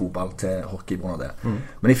fra fotball til hockey på grunn av det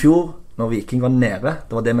men I fjor når Viking var nede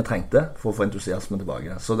det var det vi trengte for å få entusiasmen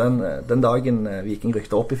tilbake så den dagen Viking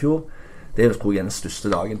rykte opp I fjor det tror jeg den største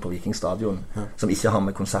dagen på Viking stadion som ikke har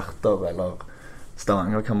med konserter eller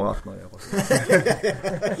Stavanger-kameratene å gjøre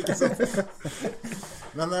ikke sant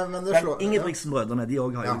men det slår Ingebrigtsen-brødrene de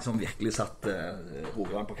også har jo liksom virkelig satt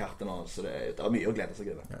Rogaland på kartet nå så det mye å glede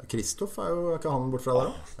seg over Kristoff jo ikke han bort fra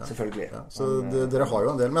der selvfølgelig så dere har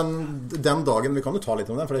jo en del men den dagen, vi kan jo ta litt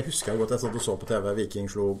om den for det husker jeg godt jeg satt og så på TV Viking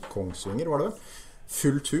slo Kongsvinger, var det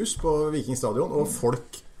fullt hus på Viking stadion og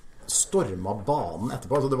folk storma banen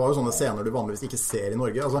etterpå altså, det var jo sånne scener du vanligvis ikke ser I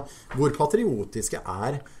Norge altså, hvor patriotiske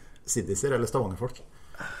siddiser eller Stavanger-folk?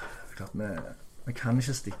 Klart, vi kan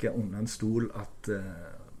ikke stikke under en stol at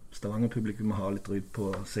Stavanger-publikum har litt ryd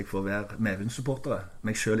på seg for å være medvindssupportere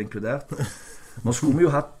meg selv inkludert nå skulle vi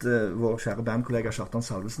jo hatt vår kjære bandkollega Kjartan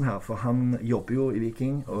Salvesen her for han jobber jo I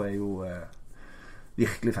Viking og jo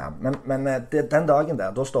virkelig fan men den dagen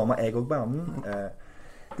der, da stormet jeg og banen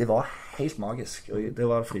det var helt magisk og det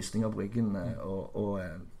var frysning av bryggen og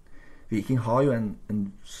Viking har jo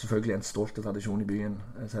selvfølgelig en stolt tradisjon I byen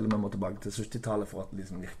selv om vi må tilbake til 70-tallet for at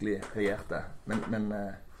liksom virkelig regjerte men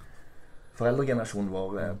foreldregenerasjonen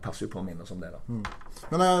vår passer jo på å minne oss om det da.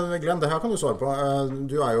 Men Glenn, det her kan du svare på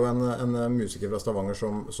du jo en musiker fra Stavanger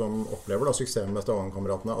som opplever da suksessen med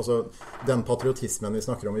Stavanger-kameratene altså den patriotismen vi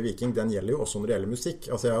snakker om I Viking den gjelder jo også når det gjelder musikk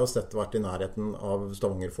altså jeg har jo sett vært I nærheten av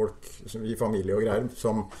Stavanger-folk I familie og greier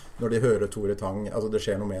som når de hører Tore Tang altså det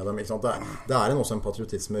skjer noe med dem ikke sant? Det også en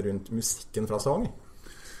patriotisme rundt musikken fra Stavanger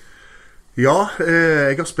Ja,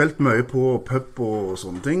 jeg har spilt mye på pub og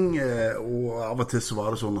sånne ting og av og til så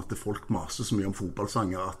var det sånn at folk maser så mye om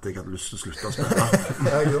fotballsanger at jeg hadde lyst til å slutte å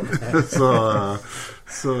spille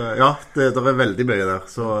så ja, det veldig mye der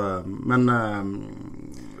så, men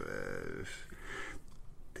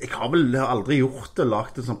jeg har vel aldri gjort det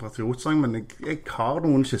lagt en sånn patriotsang men jeg har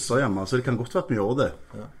noen skisser hjemme så det kan godt være at vi gjør det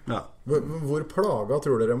ja. Hvor plaga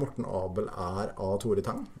tror dere Morten Abel av Tore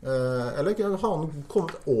Tang? Eller har han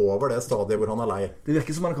kommet over det stadiet hvor han lei? Det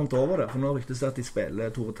virker som han har kommet over det for nå ryktes det at de spiller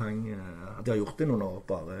Tore Tang at de har gjort det noen år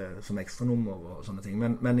bare som ekstranummer og sånne ting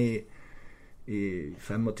men I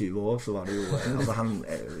 25 år så var det jo altså han,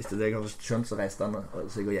 hvis det jeg har skjønt så reiste han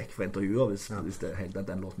så jeg gikk for intervjuer hvis det helt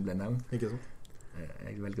den låten ble nevnt ikke sant?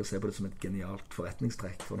 Jeg velger å se på det som et genialt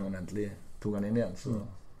forretningstrekk for når han endelig tog han inn igjen så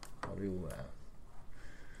har det jo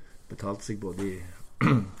betalt seg både I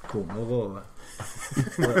kroner og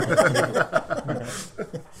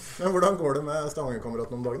Men hvordan går det med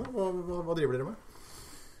Stavanger-kameratene om dagen da? Hva driver dere med?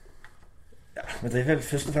 Ja, vi driver vel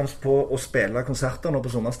først og fremst på å spille konserter nå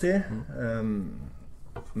på sommerstid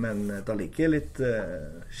men det ligger litt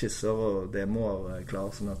skisser og demoer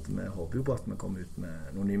klar sånn at vi håper jo på at vi kommer ut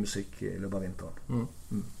med noe ny musikk I løpet av vinteren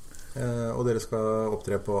Og dere skal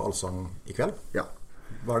opptre på Allsang I kveld? Ja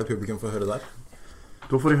Hva det publikum får høre der?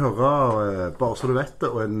 Da får de høre bare så du vet det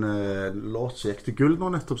og en låt som gikk til gull nå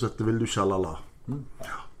nettopp så dette vil du sjalala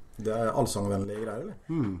Ja Det allsangvennlige greier, eller?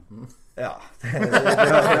 Ja.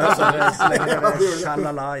 Det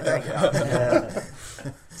sjalala, jeg tenker.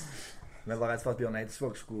 Vi var redd for at Bjørn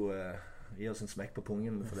Eidsvåg skulle gi oss en smekk på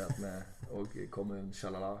pungen fordi at vi også kom med en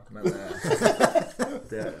sjalala, men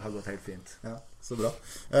det har gått helt fint. Ja, så bra.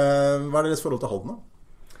 Hva deres forhold til Halden da?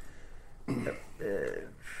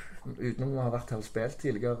 Utenom å ha vært her og spilt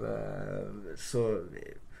tidligere, så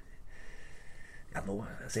ja, nå,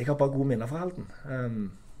 så jeg har bare gode minner fra Halden.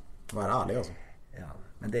 Vær ærlig, altså. Ja,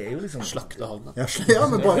 men det er jo liksom Slakte Halden. Ja,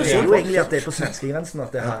 men bare det er jo egentlig at det er på svenskegrensen,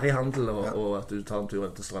 at det er harryhandel og at du tar en tur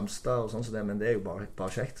til Strømstad og sånn som det, men det er jo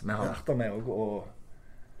bare kjekt. Vi har vært der med og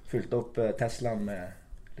fylt opp Teslaen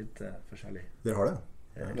med litt forskjellig. Dere har det?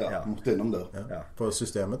 Ja, måtte innom der. Ja. På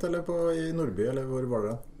systemet eller i Nordby, eller hvor var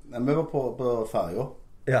det? Nei, vi var på ferja.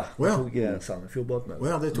 Ja, vi tok Sandefjordbåt med.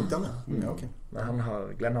 Ja, det tok den, ja. Ja, ok. Men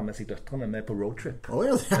Glenn har med seg døtrene med på roadtrip.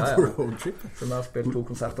 Ja, det på roadtrip. Så vi har spilt 2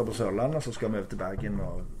 konserter på Sørlandet, så skal vi over til Bergen,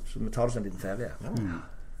 så vi tar det som en liten ferie.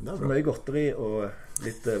 Det så mye godteri og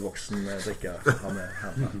litt voksendrikker har vi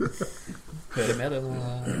her. Hører med det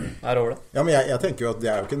over det. Ja, men jeg tenker jo at det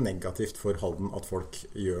er jo ikke negativt for Halden at folk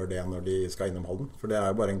gjør det når de skal innom Halden, for det er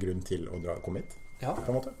jo bare en grunn til å komme hit. Ja.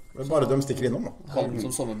 På en måte. Bare de stikker innom da. Halden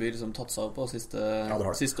som sommerby liksom tatt seg opp på siste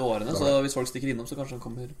årene, så hvis folk stikker innom så kanskje de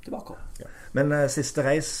kommer tilbake også. Men siste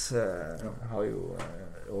reis har jo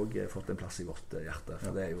også fått en plass i vårt hjerte,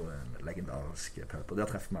 for det er jo en legendarisk pub, og der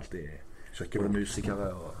treffer vi alltid både musikere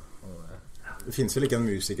og det finnes vel ikke en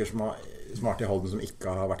musiker som har vært i Halden som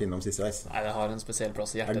ikke har vært innom siste reis. Nei, det har en spesiell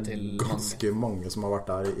plass i hjertet til ganske mange som har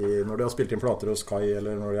vært der når de har spilt inn plater hos Kai,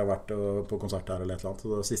 eller når de har vært på konsert der eller et eller annet.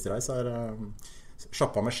 Så siste reis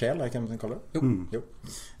sjappa med sjel, er ikke det man kaller det? Jo.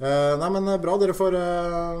 Nei, men bra, dere får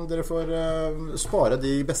spare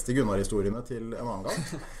de beste Gunnar-historiene til en annen gang.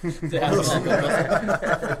 Det er sånn.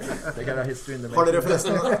 Det kan være history in the Har dere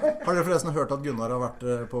forresten hørt at Gunnar har vært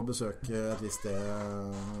på besøk et visst sted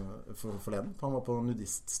forleden? Han var på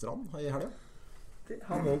nudiststrand i helgen. Det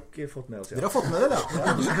har vi også fått med oss, ja. Dere har fått med det, ja.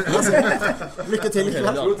 Lykke til.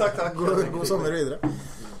 Takk. God sommer videre.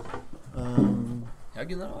 Ja,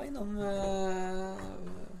 Gunnar var innom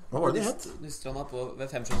hva var det de het? Nystranda ved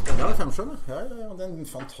Femsjøen. Ja, Femsjøen. Ja, det er en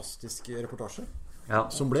fantastisk reportasje. Ja.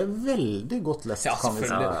 Som ble veldig godt lest. Ja,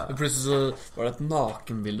 selvfølgelig. Plutselig så var det et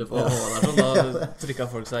nakenbilde på der, sånn. Da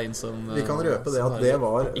trykket folk seg inn som Vi kan røpe det at det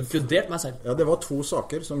var inkludert meg selv. Ja, det var 2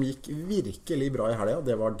 saker som gikk virkelig bra i helga.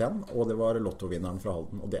 Det var den, og det var lottovinneren fra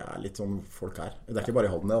Halden. Og det er litt sånn folk her. Det er ikke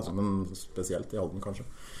bare i Halden, det, altså, men spesielt i Halden kanskje.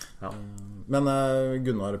 Ja. Men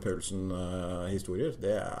Gunnar Paulsen-historier,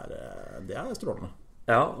 det er strålende.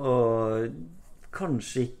 Ja, og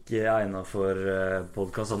kanskje ikke egnet for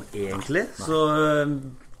podcast sånn egentlig. Så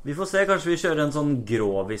vi får se, kanskje vi kjører en sånn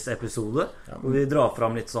grovis-episode hvor vi drar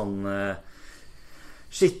fram litt sånn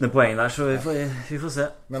skittende poeng der, så vi får se.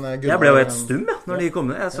 Men, jeg ble jo helt stum når de kom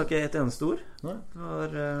ned. Jeg så ikke et eneste ord.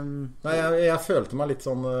 Nei, jeg følte meg litt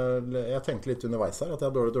sånn jeg tenkte litt underveis her at jeg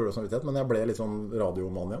har dårlig samvittighet, men jeg ble litt sånn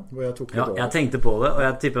radioman igjen hvor jeg tok litt jeg tenkte på det, og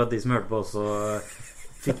jeg tipper at de som hørte på også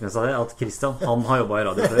fikk med seg det, at Christian, han har jobbet i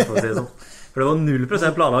radio før, for å si det sånn. For det var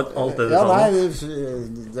 0% planlagt alt det du sa.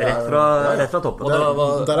 Rett fra toppen.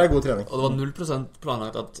 Der er god trening. Og det var 0%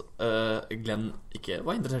 planlagt at Glenn ikke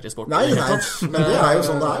var interessert i sport. Nei, men det er jo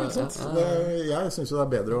sånn det er, ikke sant? Jeg synes jo det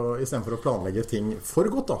er bedre i stedet for å planlegge ting for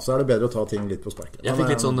godt da, så er det bedre å ta ting litt på sparket. Jeg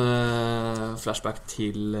fikk litt sånn flashback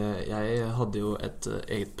til jeg hadde jo et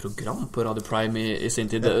eget program på Radio Prime i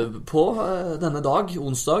sin tid på denne dag,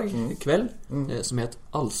 onsdag kveld, som het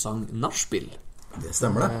Allsang Nachspiel. Det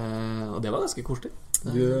stemmer det. Og det var ganske koselig.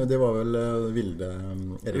 Det var vel Vilde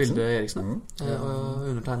Eriksen og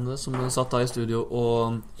undertegnede som satt da i studio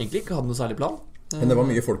og egentlig ikke hadde noe særlig plan. Men det var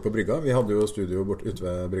mye folk på brygga. Vi hadde jo studio bort ute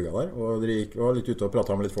ved brygga der, og dere var litt ute og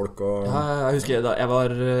pratet med litt folk Ja, jeg husker da, jeg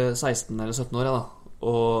var 16 eller 17 år da,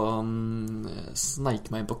 og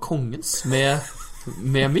sneik meg inn på Kongens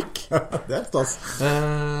med mikk. Det er stas. Det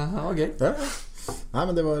var gøy. Ja. Nei,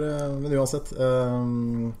 men uansett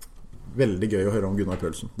veldig gøy å høre om Gunnar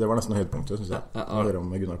Paulsen. Det var nesten høydepunktet, synes jeg. Å høre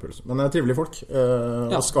om Gunnar Paulsen. Men trivelige folk,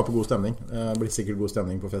 og skaper god stemning. Blir sikkert god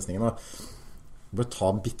stemning på festningen. Bare ta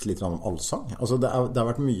bitte litt om allsang. Altså, det har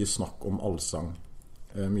vært mye snakk om allsang,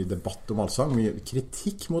 mye debatt om allsang, mye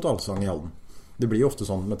kritikk mot allsang i Halden. Det blir jo ofte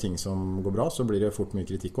sånn med ting som går bra, så blir det fort mye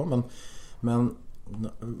kritikk også, men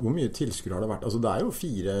hvor mye tilskuere har det vært? Altså, det er jo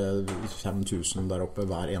 4-5 tusen der oppe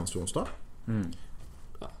hver eneste onsdag.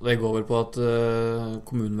 Det går vel på at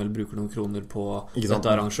kommunen vel bruker noen kroner på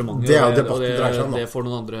dette arrangementet. Det får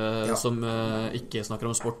noen andre som ikke snakker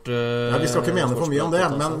om sport. Vi skal ikke mene for mye om det,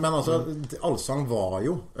 men altså, allsang var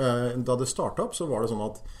jo da det startet opp, så var det sånn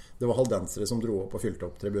at Det var haldensere som dro opp og fylte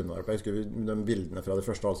opp tribunen der. Jeg husker de bildene fra det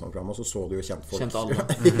første allsangprogrammet, så du jo kjentfolk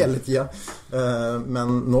hele tiden. Men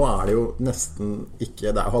nå det jo nesten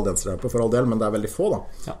ikke, det haldensere på for all del, men det veldig få da.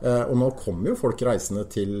 Ja. Og nå kommer jo folk reisende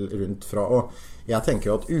til rundt fra, og jeg tenker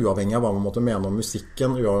jo at uavhengig av hva man måtte mene om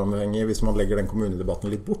musikken, uavhengig hvis man legger den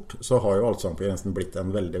kommunedebatten litt bort, så har jo Allsang på grensen blitt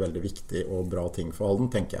en veldig, veldig viktig og bra ting for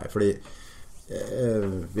Halden, tenker jeg. Fordi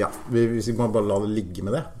hvis vi bare la det ligge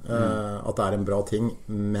med det, at det en bra ting,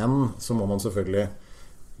 men så må man selvfølgelig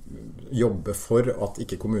jobbe for at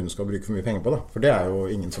ikke kommunen skal bruke for mye penger på det, for det jo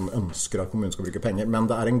ingen som ønsker at kommunen skal bruke penger, men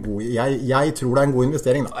det en god, jeg tror det en god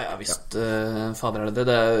investering da. Ja visst, fader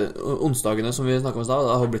det onsdagene som vi snakket om i sted,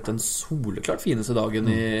 det har blitt den soleklart fineste dagen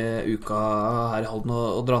i uka her i Halden,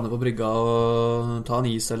 å dra ned på brygga og ta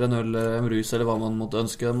en is eller en øl eller en brus eller hva man måtte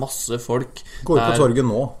ønske, masse folk gå ut på torget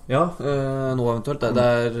nå nå eventuelt,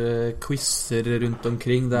 det quizzer rundt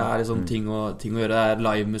omkring, det liksom ting å gjøre, det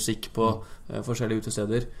live musikk på forskjellige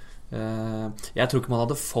utesteder. Jeg tror ikke man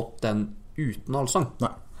hadde fått den uten allsang. Nei.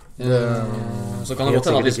 Så kan det godt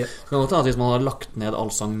hende at hvis man hadde lagt ned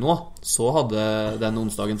allsang nå, så hadde den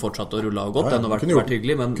onsdagen fortsatt å rulle og gått. Den hadde vært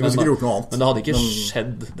hyggelig, men det hadde ikke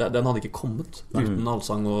skjedd. Den hadde ikke kommet uten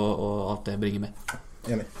allsang og alt det bringer med.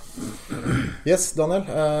 Enig. Yes, Daniel,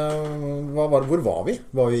 hvor var vi?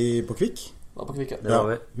 Var vi på Kvikk? På Kvikk, ja.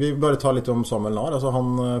 Vi bare tar litt om Samuel Nahr. Altså,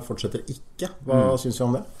 han fortsetter ikke. Hva synes du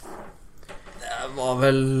om det? Det var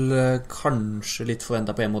vel kanskje litt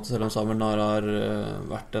forventet på en måte, selv om Samuel Nahr har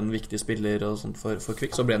vært en viktig spiller og sånt for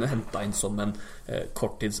Kvikk, så ble han jo hentet inn som en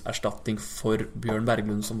korttidserstatning for Bjørn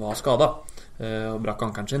Berglund som var skadet og brakk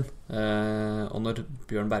ankeren sin. Og når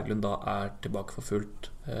Bjørn Berglund da tilbake for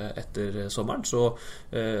fullt etter sommeren, så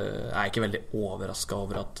jeg ikke veldig overrasket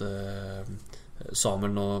over at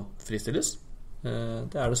Samuel nå fristilles.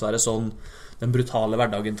 Det dessverre sånn den brutale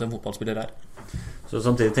hverdagen til en fotballspiller Så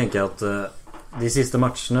samtidig tenker jeg at de siste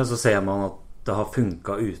matchene så ser man at det har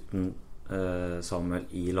funket uten Samuel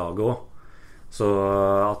i laget også. Så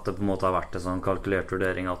at det på en måte har vært en sånn kalkulert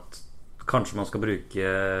vurdering at kanskje man skal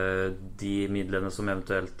bruke de midlene som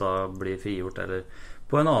eventuelt da blir frigjort, eller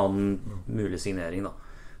på en annen mulig signering da.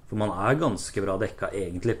 For man ganske bra dekket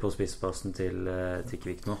egentlig på spissplassen til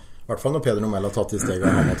Kvikk nå. I hvert fall når Peder Nomell har tatt de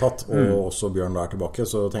stegene han har tatt, og også Bjørn der tilbake,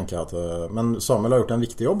 så tenker jeg at men Samuel har gjort en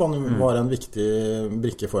viktig jobb. Han var en viktig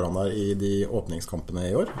brikke foran der i de åpningskampene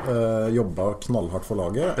i år. Jobbet knallhardt for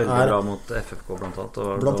laget. Veldig bra mot FFK blant annet,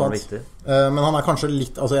 og det var viktig. Men han kanskje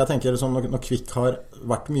litt, altså jeg tenker sånn, når Kvikk har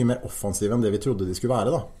vært mye mer offensiv enn det vi trodde de skulle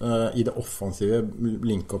være da. I det offensive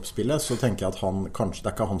link-up-spillet så tenker jeg at han kanskje,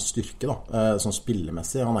 det ikke hans styrke da, sånn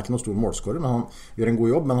spillemessig. Han ikke noen stor målskårer, men han gjør en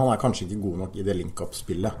god jobb, men han kanskje ikke god nok i det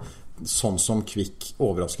link-up-spillet. Sånn som Kvikk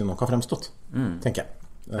overraskende nok har fremstått, tenker jeg.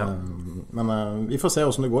 Ja. Men vi får se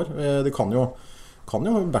hvordan det går. Det kan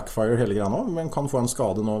jo backfire hele greia nå, men kan få en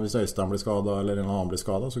skade nå hvis Øystein blir skadet eller en annen blir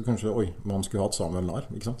skadet, så kanskje, man skulle hatt Samuel Nahr,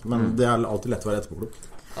 ikke sant? Men det alltid lett å være etterpåklok.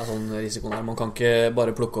 Sånn risikoen man kan ikke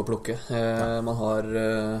bare plukke og plukke. Man har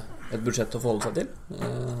et budsjett å forholde seg til,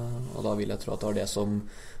 og da vil jeg tro at det var det som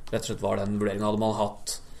rett og slett var den vurderingen. Hadde man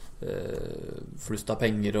hatt flust av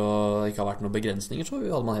penger og ikke har vært noen begrensninger, så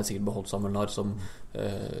hadde man helt sikkert beholdt Samuel Nahr som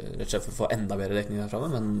rett og slett for å få enda bedre dekning der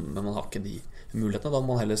fremme, men man har ikke de mulighetene. Da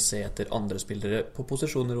må man heller se etter andre spillere på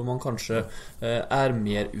posisjoner hvor man kanskje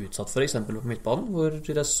mer utsatt, for eksempel på midtbanen, hvor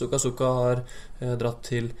Suka har dratt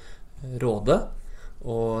til Råde,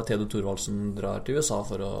 og Theodor Thorvaldsen drar til USA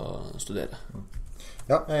for å studere.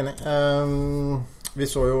 Ja, jeg enig. Vi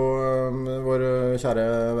så jo vår kjære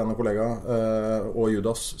venn og kollega og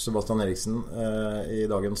Judas Sebastian Eriksen i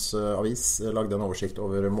dagens avis lagde en oversikt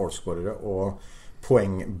over målskårere og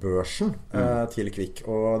poengbørsen til Kvikk.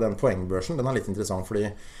 Og den poengbørsen, den litt interessant, fordi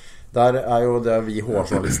der jo det vi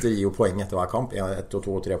HR-journalister gir jo poeng etter hver kamp, 1, 2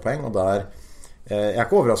 og 3 poeng, og der jeg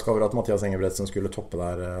ikke overrasket over at Mathias Engebretsen skulle toppe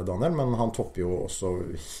der, Daniel, men han topper jo også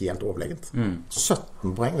helt overlegent.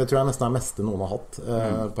 17 poeng, det tror jeg nesten meste noen har hatt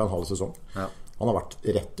på en halv sesong. Ja. Han har vært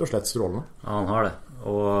rett og slett strålende. Ja, han har det.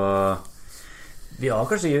 Og vi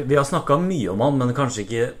har snakket mye om han, men kanskje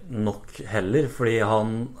ikke nok heller, fordi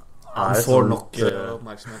han får nok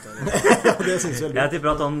oppmerksomhet her. Det synes jeg. Jeg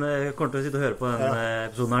tipper at han kommer til å sitte og høre på den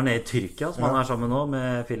episoden her nede i Tyrkia, som han sammen nå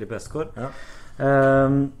med Philip Escort. Ja.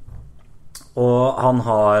 Og han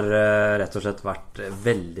har rett og slett vært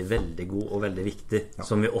veldig, veldig god og veldig viktig,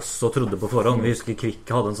 som vi også trodde på forhånd. Vi husker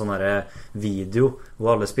Kvikk hadde en sånn her video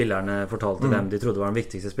hvor alle spillerne fortalte hvem de trodde var den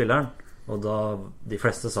viktigste spilleren, og da de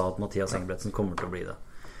fleste sa at Mathias Engebretsen kommer til å bli det.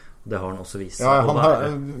 Det har han også vist seg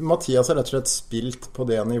Mathias har rett og slett spilt på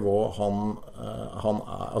det nivået han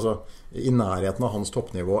er, altså i nærheten av hans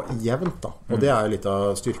toppnivå jevnt da. Og det er jo litt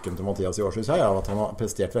av styrken til Mathias i år, synes jeg, at han har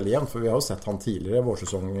prestert veldig jevnt, for vi har jo sett han tidligere,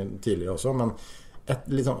 vårsesong tidligere også, men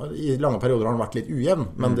i lange perioder har han vært litt ujevn,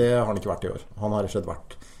 men det har han ikke vært i år. Han har rett og slett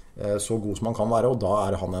vært så god som han kan være, og da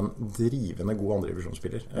er han en drivende god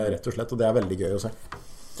andredivisjonsspiller, rett og slett, og det er veldig gøy å se.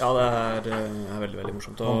 Ja, det er veldig, veldig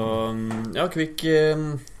morsomt. Og ja, Kvik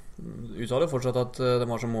uttaler fortsatt at de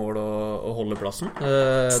har som mål å holde plassen.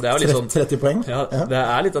 Det er jo litt sånn 30 poeng? Ja, det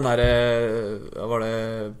er litt den der, var det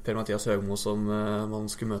Per-Mathias Høgmo som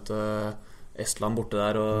man skulle møte Estland borte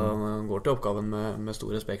der, og går til oppgaven med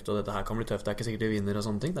stor respekt, og dette her kan bli tøft, det er ikke sikkert de vinner og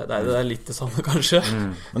sånne ting, det er litt det samme kanskje.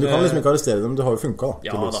 Men du kan liksom ikke arrestere dem, det har jo funket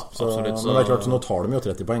da. Ja da, absolutt. Men det er klart, nå tar de jo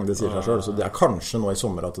 30 poeng, det sier seg selv, så det er kanskje nå i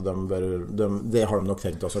sommer at det har de nok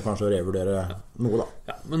tenkt også, kanskje å revurdere noe da.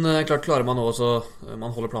 Ja, men klart klarer man også,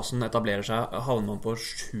 man holder plassen, etablerer seg, havner man på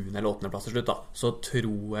 7. eller 8. plass til slutt da, så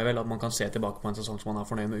tror jeg vel at man kan se tilbake på en sesong som man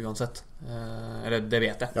er fornøyd med uansett. Eller det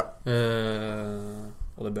vet jeg.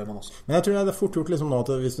 Og det bør man også. Men jeg tror det er fort gjort liksom nå at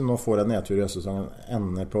hvis du nå får en nedtur i høstsesongen,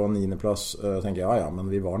 ender på 9. plass, tenker jeg, ja,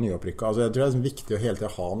 men vi var nyopprykket. Altså jeg tror det er liksom viktig å hele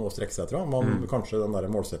tiden ha noe å strekke seg etter. Kanskje den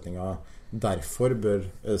der målsetningen derfor bør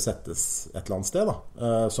settes et eller annet sted da,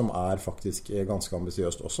 som er faktisk ganske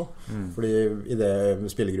ambisiøst også. Fordi i det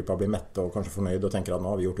spillergruppa blir mette og kanskje fornøyd og tenker at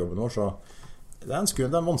nå har vi gjort jobben vår, så det er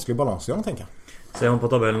en vanskelig balansegang, tenker jeg. Ser man på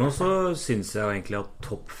tabellen nå, så synes jeg jo egentlig at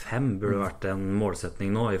topp 5 burde vært en målsetning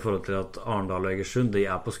nå, i forhold til at Arendal og Egersund, de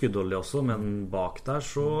er på skuddhold også, men bak der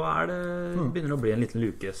så begynner det å bli en liten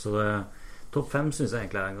luke, så topp 5 synes jeg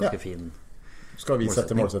egentlig er en ganske fin Skal vi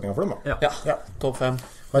sette målsetninger for dem da? Ja. Topp 5.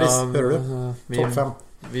 Haris, hører du? Topp 5.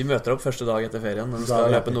 Vi møter opp første dag etter ferien, når vi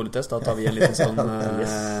skal løpe Nordlig-test, da tar vi en liten sånn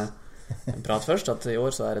prat først, at i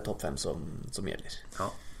år så er det topp 5 som gjelder. Ja.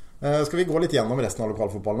 Skal vi gå litt gjennom resten av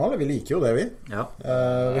lokalfotballen nå, eller? Vi liker jo det, vi. Ja.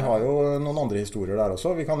 Vi har jo noen andre historier der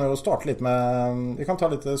også. Vi kan jo starte litt med, vi kan ta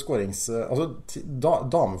litt skårings... Altså,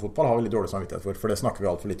 damefotball har vi litt dårlig samvittighet for det snakker vi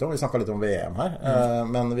alt for litt om. Vi snakket litt om VM her,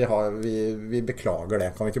 men vi beklager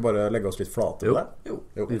det. Kan vi ikke bare legge oss litt flate på det? Jo.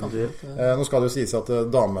 Nå skal det jo sies at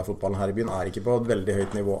damefotballen her i byen er ikke på et veldig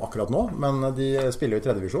høyt nivå akkurat nå, men de spiller jo i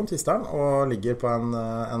 3. divisjon, Tisteren, og ligger på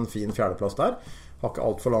en fin 4. plass der. Har ikke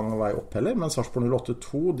alt for lang vei opp heller, men Sarpsborg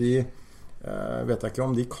 08-2, de vet jeg ikke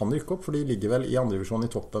om de kan rykke opp, for de ligger vel i 2. divisjon i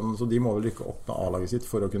toppen, så de må vel rykke opp med A-laget sitt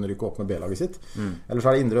for å kunne rykke opp med B-laget sitt. Ellers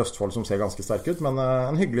er det Indre Østfold som ser ganske sterk ut, men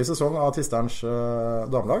en hyggelig sesong av Tisterens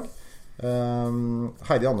damelag.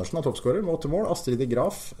 Heidi Andersen er toppskårer med 8 mål, Astrid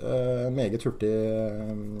Graf, meget hurtig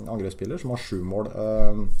angrepsspiller som har 7 mål.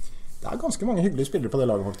 Det er ganske mange hyggelige spillere på det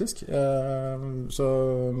laget faktisk, så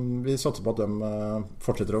vi satser på at de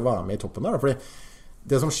fortsetter å være med i toppen der, fordi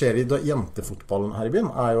det som skjer i jentefotballen her i byen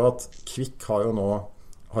er jo at Kvik har jo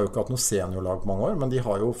ikke hatt noe seniorlag på mange år, men de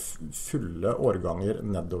har jo fulle årganger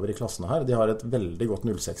nedover i klassene her. De har et veldig godt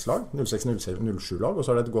 06-lag, 06-07-lag, og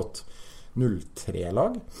så har det et godt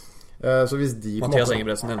 03-lag. Så hvis de Mathias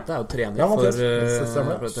Engebretsen nevnte er jo trener for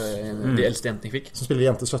de eldste jentene fikk, som spiller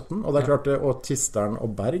jente 17, og det er klart, og Tisteren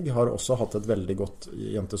og Berg har også hatt et veldig godt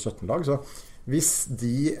jente 17-lag, så hvis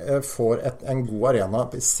de får en god arena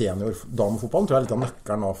i senior damefotballen, tror jeg er litt av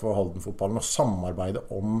nøkkelen nå for Halden-fotballen å samarbeide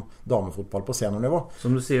om damefotball på seniornivå.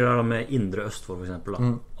 Som du sier da med Indre Østfold for eksempel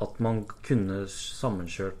da, at man kunne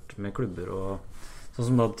sammenkjørt med klubber og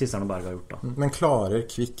sånn som da Tisteren og Berg har gjort da. Men klarer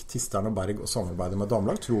Kvik, Tisteren og Berg å samarbeide med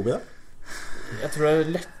damelag? Tror vi det? Jeg tror det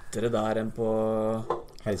er lettere der enn på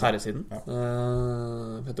herresiden.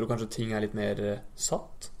 Jeg tror kanskje ting er litt mer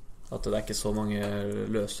satt, at det er ikke så mange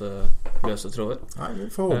løse tråder. Nei, vi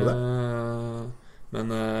får håpe det.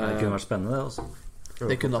 Men det kunne vært spennende det også.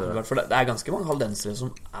 Det kunne vært, for det er ganske mange haldensere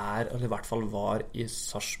som eller i hvert fall var i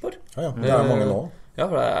Sarpsborg. Ja, det er mange nå. Ja,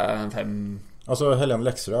 for det er 5... Altså Helene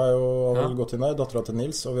Leksrud har vel gått inn der, datteren til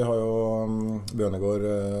Nils, og vi har jo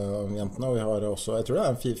Bønegård-jentene, og vi har også, jeg tror det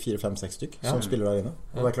er 4-5-6 stykk som spiller der inne.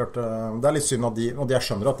 Og det er klart, det er litt synd at og jeg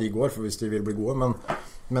skjønner at de går, for hvis de vil bli gode,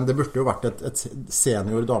 men det burde jo vært et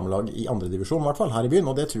senior damelag i 2. divisjon, i hvert fall her i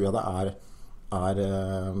byen, og det tror jeg det er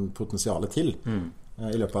potensialet til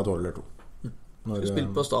i løpet av et år eller 2. Du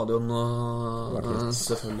spilte på stadion og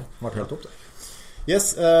selvfølgelig. Vært helt opp det.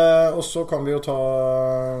 Yes, og så kan vi jo ta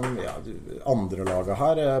andre laget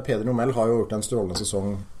her. Peder Nomel har jo gjort en strålende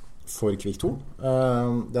sesong for Kvik 2.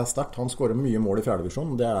 Det er sterkt, han skårer mye mål i 4.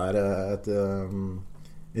 divisjon. Det er et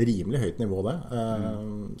rimelig høyt nivå det.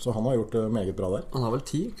 Så han har gjort meget bra der. Han har vel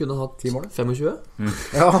 10, kunne hatt 10 mål. 25?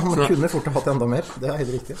 Ja, han kunne fort hatt enda mer. Det er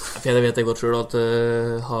helt riktig. Jeg vet godt selv at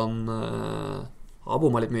han har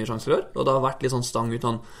bommet litt mye sjanser i år, og det har vært litt sånn stang ut.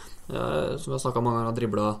 Han Som jeg snakket mange ganger, har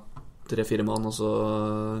driblet 3-4 mann, og så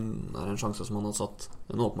er det en sjanse som han har satt,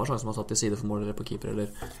 en åpenbar sjanse som han har satt til side for mål eller på keeper, eller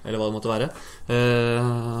hva det måtte være.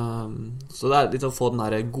 Så det er litt å få den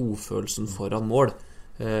der godfølelsen foran mål.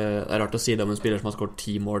 Det er rart å si det om en spiller som har skåret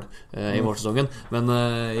 10 mål i vårsesongen, men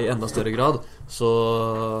i enda større grad så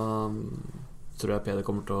tror jeg Peder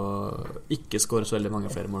kommer til å ikke skåre så veldig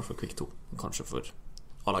mange flere mål for Kvikk 2, kanskje for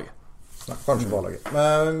A-laget. Ja, kanskje for A-laget.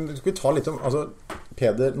 Men skal vi ta litt om, altså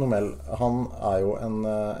Peder Nomel, han er jo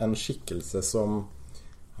en skikkelse som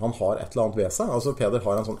han har et eller annet ved seg. Altså Peder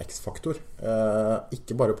har en sånn X-faktor,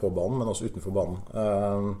 ikke bare på banen, men også utenfor banen.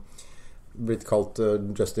 Blitt kalt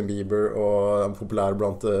Justin Bieber og populær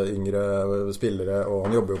blant yngre spillere, og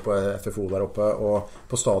han jobber jo på FFO der oppe, og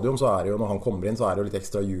på stadion så er det jo, når han kommer inn så er det jo litt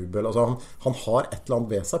ekstra jubel, altså han har et eller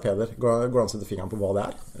annet ved seg, Peder. Går det an å sette fingeren på hva det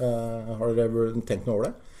er? Har dere tenkt noe over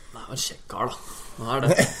det? Nei, han sjekker da. Han er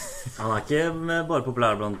det. Han er ikke bare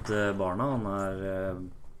populær blant barna, han er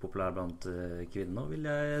populær blant kvinner, vil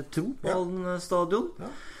jeg tro, på den stadion.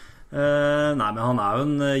 Nei, men han er jo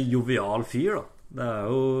en jovial fyr da. Det er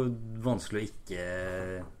jo vanskelig å ikke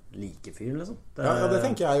like fyren, liksom. Det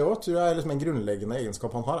tenker jeg jo. Tror jeg liksom en grunnleggende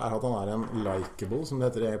egenskap han har, er at han er en likeable, som det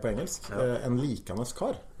heter på engelsk. En likende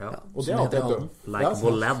kar. Og det er alltid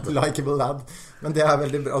likeable lad. Likeable lad. Men det er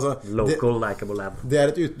veldig altså, local likeable lad. Det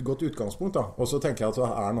er et godt utgangspunkt da. Og så tenker jeg at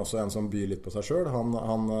han er også en som byr litt på seg selv.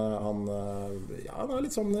 Han er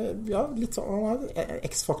litt sånn, han er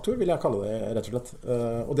X-faktor, vil jeg kalle det, rett og slett.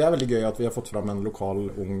 Og det er veldig gøy at vi har fått fram en lokal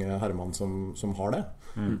ung herremann som har det.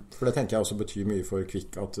 For det tenker jeg også betyr mye for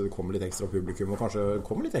Kvikk, at det kommer litt ekstra publikum, og kanskje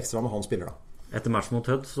kommer litt ekstra når han spiller da. Etter match mot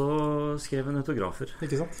Hødd så skrev han autografer.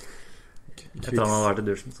 Ikke sant? Etter han hadde vært i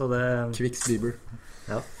dusjen, så det... Kvikks Bieber.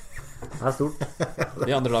 Ja, det er stort.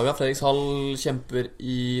 De andre lagene, Fredrikshall kjemper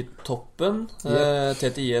i toppen,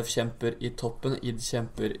 TTIF kjemper i toppen, ID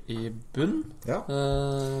kjemper i bunn.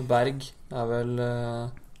 Berg er vel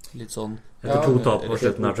litt sånn... Etter 2 tap på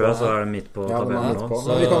slutten her, tror jeg, så er det midt på tabellen nå.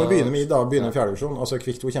 Men vi kan jo begynne med begynne i 4. divisjon. Altså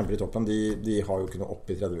Kvikk 2 kjemper i toppen, de har jo ikke noe opp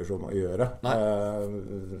i 3. divisjon å gjøre.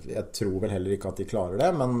 Jeg tror vel heller ikke at de klarer det,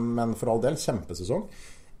 men for all del, kjempesesong.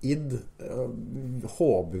 ID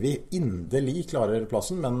håper vi inderlig klarer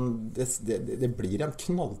plassen, men det blir en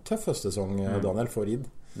knalltøff høstsesong, Daniel, for ID.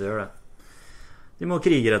 Det gjør det. De må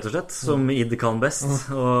krige, rett og slett, som ID kan best,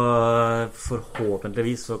 og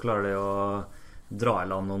forhåpentligvis så klarer de å dra i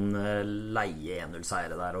land noen leie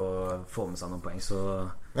 1-0-seiere der og få med seg noen poeng, så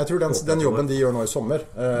jeg tror den jobben de gjør nå i sommer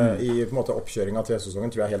i på en måte oppkjøringen til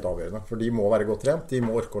sesongen, tror jeg er helt avgjørende, for de må være godt trent, de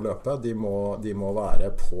må orke å løpe, de må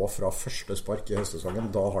være på fra første spark i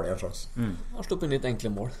høstsesongen, da har de en sjans. Har sluppet inn litt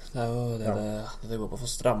enkle mål. Det er jo det går på å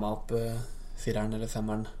få strammet opp 4'eren eller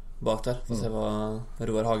 5'eren bak der, for å se hva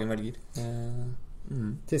Roar Hagen velger.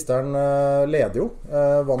 Tisteren leder jo,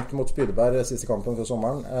 vant mot Spydeberg siste kampen for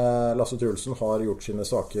sommeren. Lasse Trulsen har gjort sine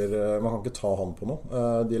saker, man kan ikke ta han på noe.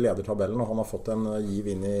 De leder tabellen, og han har fått en giv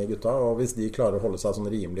inn i gutta, og hvis de klarer å holde seg sånn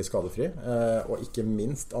rimelig skadefri, og ikke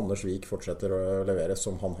minst Anders Vik fortsetter å levere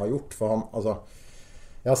som han har gjort, for han, altså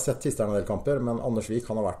jeg har sett Tisteren en del kamper, men Anders Vik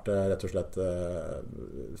han har vært rett og slett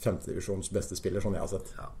 5. divisjons beste spiller, som jeg har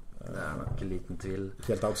sett. Det er nok en liten tvil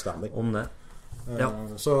helt outstanding om det.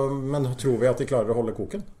 Men tror vi at de klarer å holde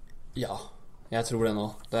koken? Ja, jeg tror det nå.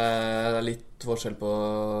 Det er litt forskjell på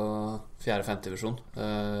 4. og 5. divisjon.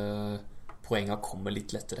 Poengene kommer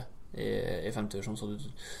litt lettere i 5. divisjon, så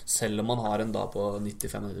selv om man har en da på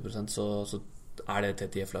 95-90%, så er det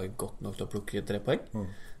TTIF-laget godt nok til å plukke 3 poeng.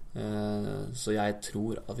 Så jeg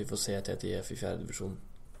tror at vi får se TTIF i 4. divisjon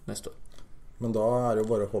neste år. Men da er det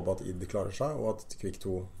jo bare å håpe at ID klarer seg, og at Kvikk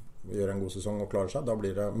 2 gjør en god sesong og klarer seg. Da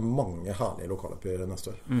blir det mange herlige lokaloppgjør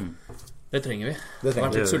neste år. Det trenger vi. Det har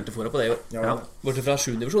vært litt sultefora på det i år. Bortsett fra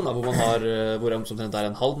 7. divisjon, hvor det omtrent er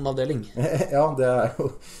en halv avdeling. Det er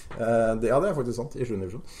jo det er faktisk sant, i 7.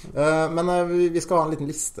 divisjon. Men vi skal ha en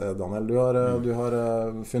liten liste, Daniel. Du har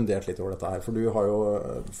fundert litt over dette her, for du har jo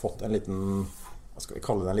fått en liten, skal vi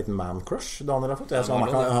kalle det en liten man-crush, Daniel har fått. Han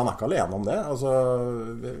er ikke alene om det. Altså,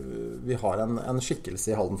 vi har en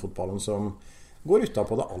skikkelse i Halden-fotballen som går ut av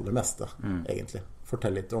på det aller meste, egentlig.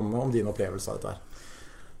 Fortell litt om din opplevelse av dette her.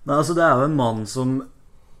 Nei, altså det er jo en mann som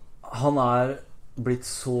han er blitt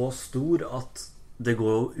så stor at det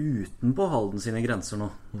går jo utenpå Halden sine grenser nå.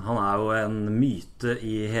 Han er jo en myte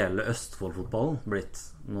i hele Østfold-fotballen blitt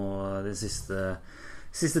nå de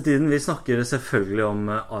siste tiden. Vi snakker selvfølgelig om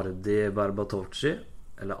Ardi Berbatovci,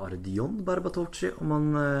 eller Ardion Berbatovci, om man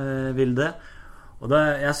vil det. Og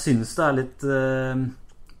jeg synes det er litt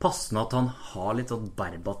passende at han har litt sånn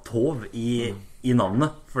Berbatov i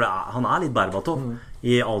navnet, for han er litt Berbatov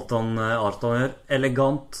i alt han gjør.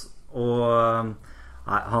 Elegant og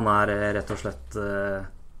Nei, han rett og slett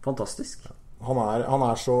fantastisk. Han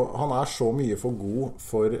er så mye for god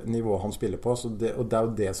for nivået han spiller på, og det er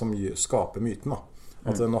jo det som skaper myten, da.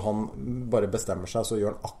 At når han bare bestemmer seg, så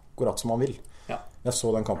gjør han akkurat som han vil. Ja. Jeg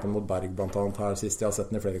så den kampen mot Berg blant annet her sist. Jeg har sett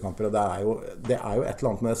den i flere kamper, og det er jo et eller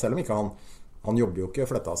annet med det, selv om ikke han jobber jo ikke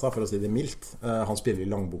fletta av seg, for å si det mildt. Han spiller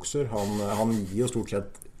i langbukser, han gir jo stort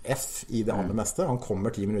sett F i det aller meste. Han kommer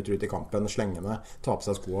 10 minutter ut i kampen, slengende, tar på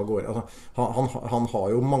seg sko og går. Altså, han har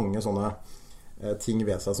jo mange sånne ting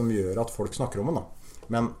ved seg som gjør at folk snakker om han, da.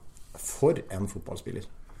 Men for en fotballspiller.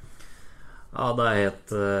 Ja, det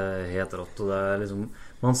helt rått, og det liksom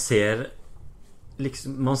man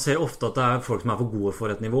ser ofte at det folk som for gode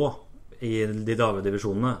for et nivå i de lavere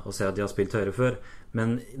divisjonene, og ser at de har spilt høyere før,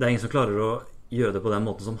 men det ingen som klarer å gjøre det på den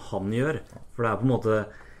måten som han gjør, for det på en måte,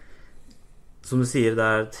 som du sier, det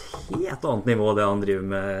et helt annet nivå det han driver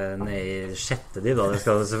med nede i sjette div, da. Det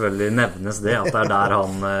skal selvfølgelig nevnes det, at det der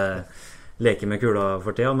han leker med kula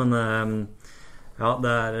for tida, men ja,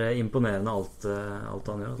 det imponerende alt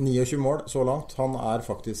han gjør. 29 mål så langt. Han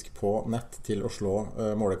faktisk på nett til å slå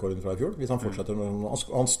målrekorden fra i fjor, hvis han fortsetter.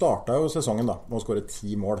 Han startet jo sesongen da med å skåre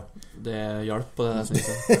 10 mål. Det hjalp på det, synes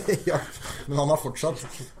jeg. Ja, men han har fortsatt.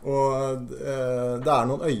 Og det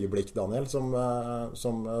noen øyeblikk, Daniel, som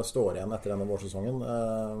står igjen etter denne vårsesongen.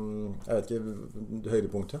 Jeg vet ikke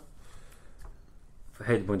høydepunktet.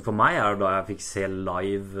 Høydepunktet for meg da jeg fikk se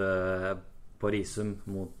live på Risum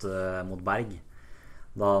mot Berg.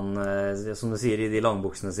 Da han, som du sier, i de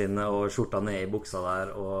langbuksene sine og skjorta ned i buksa der,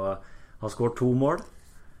 og har skåret 2 mål.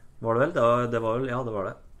 Var det vel? Det var vel, ja, det var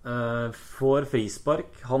det. Får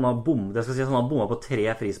frispark. Han har bommet på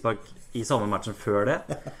 3 frispark i samme matchen før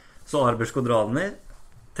det. Så Arber Skodrani,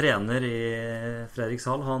 trener i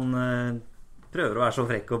Fredrikshall, han prøver å være så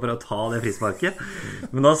frekk og prøve å ta det frisparket.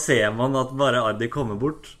 Men da ser man at bare Ardi kommer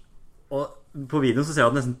bort, og på videoen så ser jeg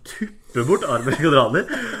at han nesten tupper bort Arber Skodrani.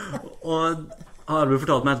 Og Arber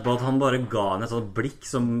fortalte meg etterpå at han bare ga han et sånt blikk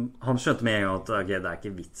som han skjønte med en gang at okay, det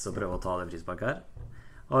ikke vits å prøve å ta det frisparket her.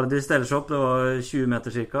 Ardi steller seg opp, det var 20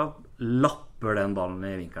 meter cirka, lapper den ballen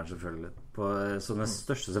i vinkelen selvfølgelig, som den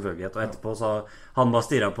største selvfølgelighet. Og etterpå så han bare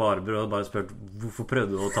stirret på Arber og bare spurt hvorfor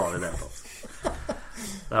prøvde du å ta det i det hele tatt.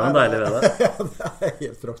 Det noe deilig ved det. Ja, det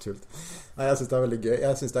helt praktfullt. Jeg synes det veldig gøy.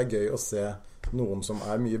 Jeg synes det gøy å se noen som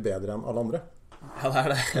mye bedre enn alle andre. Ja,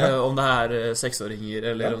 det det. Om det 6-åringer,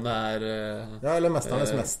 eller om det ja, eller Mesternes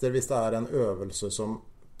mester. Hvis det en øvelse som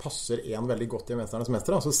passer en veldig godt i Mesternes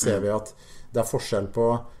mester, så ser vi at det forskjell på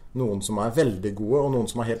noen som veldig gode og noen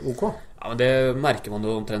som helt ok. Ja, men det merker man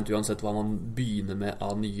jo omtrent uansett hva man begynner med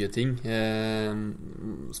av nye ting.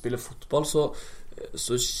 Spille fotball, så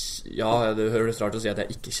ja, det høres rart å si at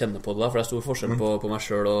jeg ikke kjenner på det da, for det stor forskjell på meg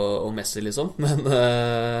selv og Messi liksom,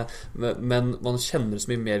 men man kjenner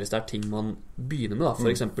så mye mer hvis det ting man begynner med da,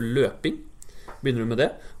 for eksempel løping. Begynner du med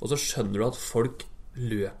det, og så skjønner du at folk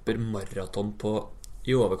løper maraton på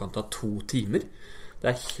i overkant av 2 timer.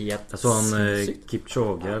 Det helt så sinnssykt.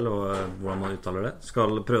 Kipchoge, eller hvordan man uttaler det,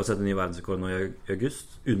 skal prøve å sette ny verdensrekord nå i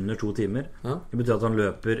august, under 2 timer. Ja. Det betyr at han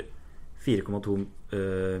løper 4,2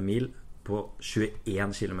 mil på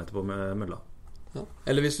 21 kilometer på mølla. Ja.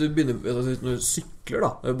 Eller hvis du begynner når du sykler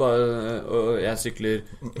da, og jeg sykler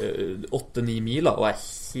 8-9 mil da, og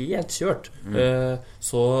helt kjørt,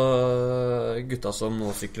 så gutta som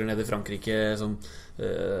nå sykler ned i Frankrike, som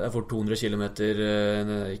får 200 kilometer,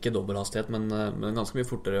 ikke dobbelthastighet, men ganske mye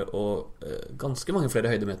fortere og ganske mange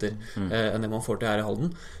flere høydemeter enn det man får til her i Halden.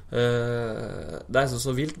 Det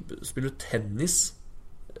så vilt. Spiller du tennis,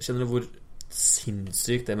 kjenner du hvor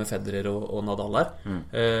sinnssykt det med Federer og Nadal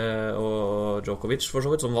og Djokovic for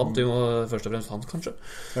så vidt, som vant jo først og fremst han kanskje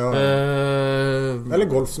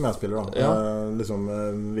eller golf som jeg spiller da liksom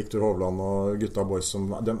Victor Hovland og gutta boys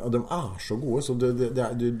som, de så gode så du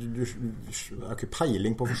har ikke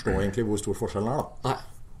peiling på å forstå egentlig hvor stor forskjellen da.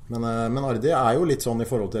 Men Ardi jo litt sånn i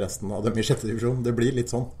forhold til resten av dem i 6. divisjon, det blir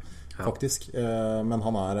litt sånn faktisk, men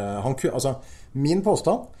han altså, min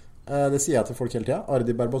påstand det sier jeg til folk hele tiden.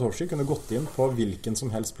 Ardi Berbatovsky kunne gått inn på hvilken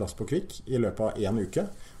som helst plass på Kvikk i løpet av 1 uke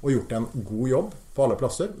og gjort en god jobb på alle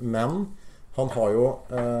plasser, men han har jo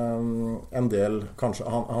en del kanskje,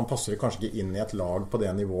 han passer kanskje ikke inn i et lag på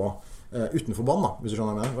det nivået utenfor banen da, hvis du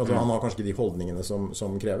skjønner hva jeg mener. Altså, han har kanskje ikke de holdningene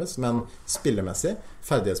som kreves, men spillemessig,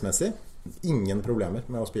 ferdighetsmessig ingen problemer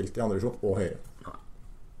med å spille i andre divisjon og høyere.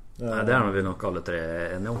 Nei, det vi nok alle 3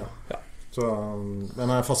 enige om. Ja. Så, men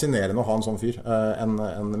det fascinerende å ha en sånn fyr,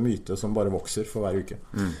 en myte som bare vokser for hver uke.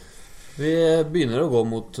 Vi begynner å gå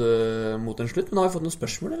mot en slutt, men har vi fått noen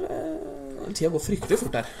spørsmål, eller tiden går fryktelig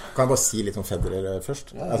fort her? Kan jeg bare si litt om Federer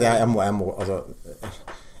først? Altså, jeg må altså,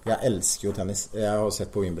 Jeg elsker jo tennis. Jeg har sett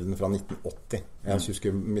på Wimbledon fra 1980. Jeg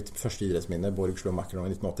husker mitt første idrettsminne, Borg slo McEnroe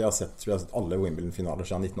i 1980. Jeg har sett alle Wimbledon-finaler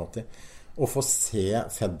siden 1980. Å få se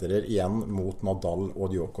Federer igjen mot Nadal og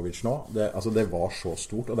Djokovic nå, det var så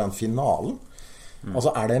stort. Og den finalen,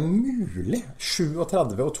 altså er det mulig? 37 og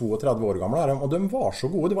 32 år gamle er de, og de var så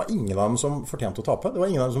gode. Det var ingen av dem som fortjente å tape. Det var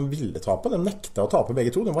ingen av dem som ville tape. De nekta å tape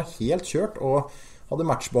begge to. De var helt kjørt og hadde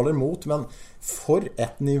matchballer mot, men for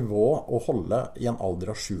et nivå å holde i en alder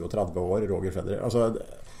av 37 år, Roger Federer. Altså,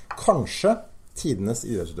 kanskje tidenes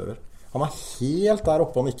idrettsutøver. Han er helt der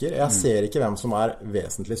oppe og nikker. Jeg ser ikke hvem som er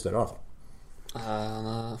vesentlig større, altså. Han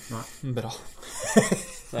er bra.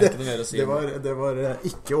 Det er ikke noe mer å si. Det var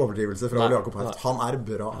ikke overdrivelse fra Ole Jakob Heft. Han er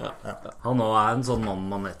bra. Ja. Han også er en sånn mann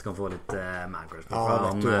man lett kan få litt man-crush på.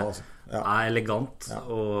 Han er elegant.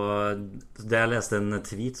 Og det jeg leste en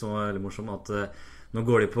tweet som var veldig morsom, at nå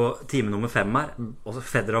går de på time nummer 5 her, og så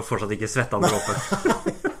Federer har fortsatt ikke svettet han der oppe.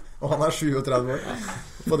 Og han er 37 år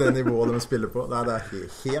på det nivået de spiller på. Det er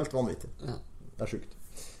helt vanvittig. Det er sykt.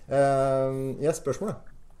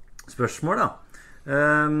 Spørsmål da.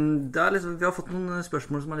 Det er liksom, vi har fått noen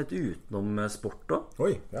spørsmål som er litt utenom sport også.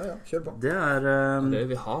 Oi, ja, kjør på. Det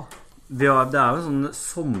vi har. Det er jo en sånn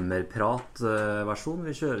sommerprat-versjon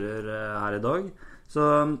vi kjører her i dag. Så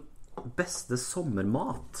beste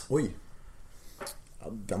sommermat. Oi. Ja,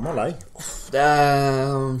 den var lei. Det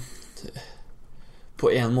er på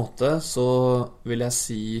en måte så vil jeg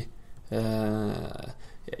si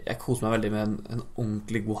jeg koser meg veldig med en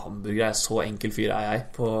ordentlig god hamburger. Jeg er så enkel fyr er jeg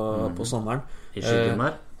på sommeren. I skyggen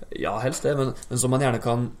der? Ja, helst det, men som man gjerne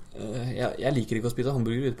kan jeg liker ikke å spise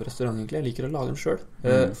hamburger ute på restaurant egentlig. Jeg liker å lage den selv.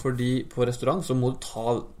 Fordi på restaurant så må du ta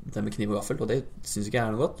det med kniv og gaffel, og det synes ikke jeg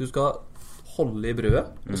er noe godt. Du skal holde i brødet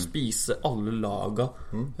og spise alle laga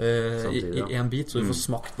i en bit, så du får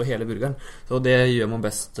smakt på hele burgeren. Så det gjør man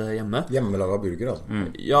best hjemme. Hjemmelaga burger, altså.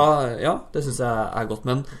 Ja, det synes jeg er godt,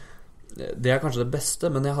 men det er kanskje det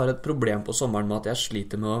beste. Men jeg har et problem på sommeren med at jeg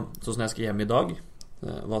sliter med å, sånn som jeg skal hjem i dag,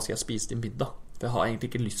 hva skal jeg spise til middag? For jeg har egentlig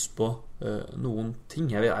ikke lyst på noen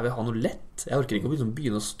ting. Jeg vil ha noe lett. Jeg orker ikke å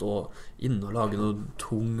begynne å stå inne og lage noe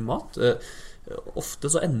tung mat. Ofte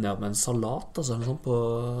så ender jeg med en salat, altså, sånn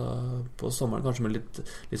på sommeren, kanskje med litt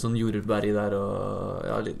sånn jordbær i der, og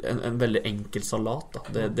en veldig enkel salat da.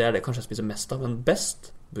 Det er det kanskje jeg spiser mest av, men best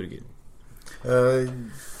burger.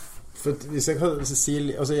 For hvis jeg kan si,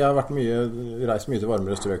 altså jeg har reist mye til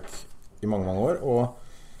varmere strøk i mange år, og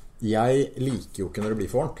jeg liker jo ikke når det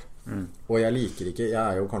blir for varmt. Og jeg liker ikke, jeg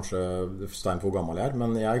er jo kanskje stein på hvor gammel jeg er,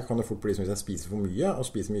 men jeg kan jo fort bli som hvis jeg spiser for mye og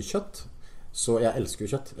spiser mye kjøtt. Så jeg elsker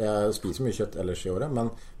jo kjøtt. Jeg spiser mye kjøtt ellers i året,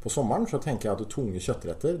 men på sommeren så tenker jeg at tunge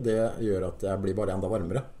kjøttretter, det gjør at jeg blir bare enda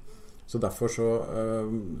varmere. Så derfor så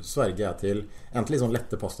sverger jeg til enten litt sånn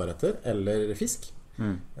lette pastaretter eller fisk.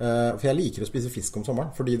 For jeg liker å spise fisk om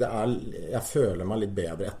sommeren, fordi jeg føler meg litt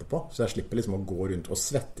bedre etterpå, så jeg slipper liksom å gå rundt og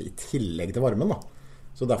svette i tillegg til varmen da.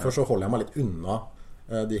 Så derfor så holder jeg meg litt unna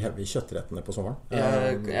de heavy kjøttrettene på sommeren.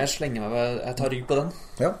 Jeg slenger meg, jeg tar rygg på den.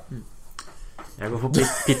 Ja. Jeg går for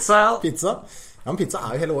pizza, ja. Pizza? Ja, men pizza er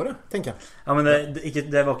jo hele året, tenker jeg. Ja, men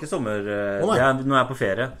det var ikke sommer. Nå er jeg på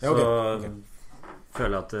ferie, så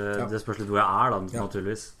føler jeg at det spørs litt hvor jeg er da,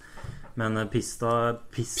 naturligvis. Men pista,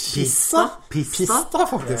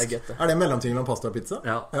 faktisk. Er det mellomtingen om pasta og pizza?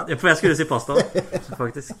 Ja, for jeg skulle si pasta,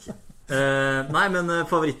 faktisk. Nei, men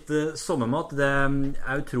favoritt sommermat, det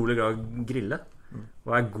er utrolig glad å grille. Og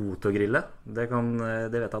er god til å grille. Det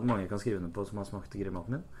vet jeg at mange kan skrive ned på som har smakt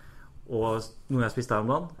grillmaten min. Og noe jeg spiste her om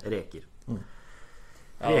dagen, reker.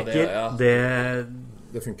 Reker,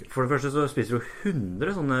 det funker. For det første så spiser du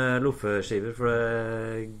 100 sånne loffeskiver, for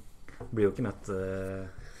det blir jo ikke mett.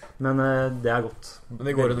 Men det er godt. Men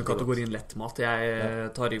det går under kategorien lettmat. Jeg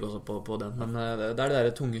tar rygg også på den. Men det er de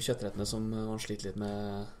der tunge kjøttrettene som man sliter litt med.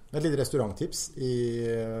 Et lite restauranttips i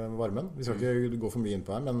varmen. Vi skal ikke gå for mye inn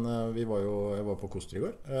på her, men jeg var på Koster i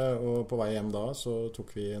går. Og på vei hjem da så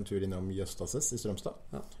tok vi en tur innom Jøstases i Strømstad,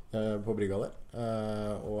 på brygga der.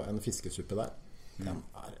 Og en fiskesuppe der. Den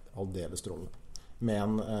er aldeles strålende. Med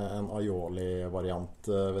en aioli-variant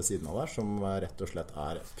ved siden av der, som rett og slett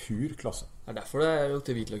er pur klasse. Det er derfor det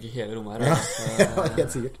lukter hvitløk i hele rommet her. Ja,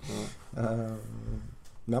 helt sikkert.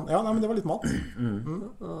 Men det var litt mat.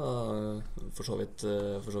 For så vidt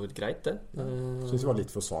greit det. Synes det var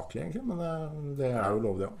litt for saklig egentlig, men det er jo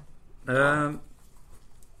lov det også.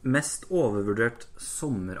 Mest overvurdert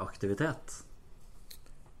sommeraktivitet?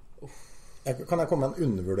 Kan jeg komme med en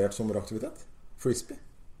undervurdert sommeraktivitet? Frisbee.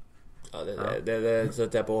 Ja, det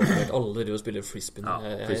setter jeg på overvurdert. Alle driver og spiller frisbee.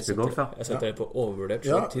 Frisbeegolf, Jeg setter det på overvurdert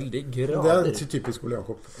så til de Det grader. er typisk Ole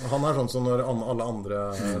Jakob. Han er sånn som når alle andre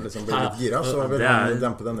liksom blir litt gira, så vil han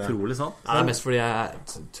dempe det ned. Utrolig sant. Det er mest fordi jeg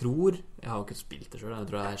tror jeg har jo ikke spilt det selv. Jeg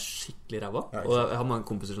tror jeg er skikkelig ræva. Og jeg har mange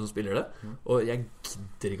kompiser som spiller det. Og jeg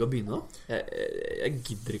gidder ikke å begynne da. Jeg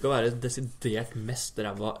gidder ikke å være desidert mest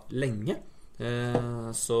ræva lenge.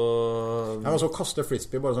 Så kaste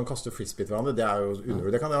frisbee, bare sånn kaste frisbee til hverandre, det er jo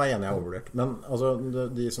undervurdert. Det kan jeg være enig i overvurdert. Men altså,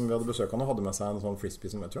 de som vi hadde besøk av nå, hadde med seg en sånn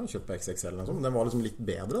frisbee som jeg tror han kjøpte på XXL eller noe sånt. Den var liksom litt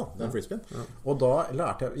bedre da, den frisbeen. Og da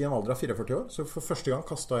lærte jeg, i en alder av 44 år, så for første gang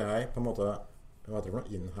kastet jeg på en måte, hva heter det for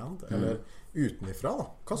noe, inhand, eller utenifra da,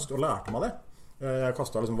 kast, og lærte meg det. Jeg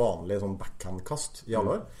kastet liksom vanlig sånn backhand-kast i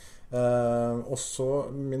alle år. Og så,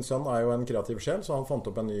 min sønn er jo en kreativ sjel, så han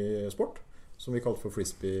fant opp en ny sport som vi kalte for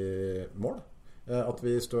frisbee-mål. At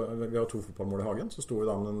vi har 2 fotballmål i hagen, så stod vi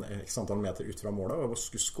da en x antall meter ut fra målet og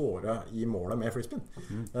skulle skåre i målet med frisbeen.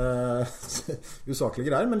 Usaklige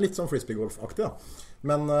greier, men litt sånn frisbeegolf-aktig da.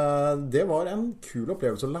 Men det var en kul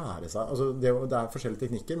opplevelse å lære seg. Altså, det er forskjellige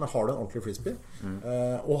teknikker, men har du en ordentlig frisbee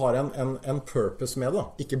og har en purpose med det,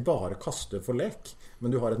 ikke bare kaste for lek, men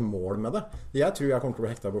du har et mål med det. Jeg tror jeg kommer til å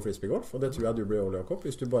bli hektet på frisbeegolf, og det tror jeg du blir, Ole Jakob,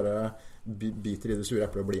 hvis du bare biter i det sure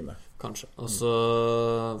eplet og blir med. Kanskje. Altså,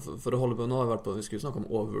 for å holde på nå har vi skulle snakke om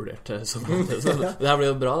overvurdert det her blir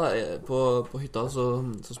jo bra da. På hytta så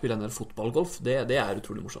spiller jeg en del fotballgolf. Det er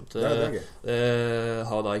utrolig morsomt. Det er gøy.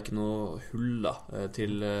 Har da ikke noe hull da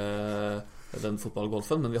til den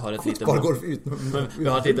fotballgolfen, men vi har et lite mål. Vi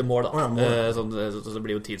har et lite mål da. Så det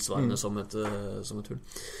blir jo tilsvarende som et hull.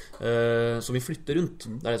 Så vi flytter rundt.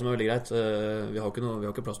 Det er det som er veldig greit. Vi har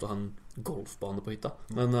ikke plass til å ha en golfbane på hytta,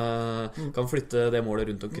 men kan flytte det målet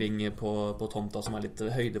rundt omkring på tomta som er litt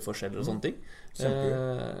høydeforskjeller og sånne ting.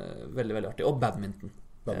 Veldig, veldig artig. Og badminton.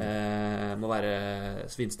 Må være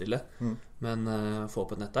svinstille, men få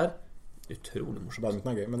opp et nett der, utrolig morsomt.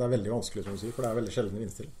 Badminton er gøy, men det er veldig vanskelig som du sier, for det er veldig sjelden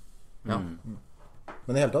vindstille.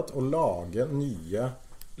 Men i hele tatt, å lage nye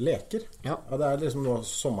leker, det er liksom nå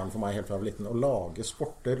sommeren for meg helt fra jeg var liten. Å lage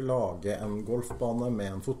sporter, lage en golfbane med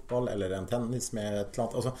en fotball eller en tennis med et eller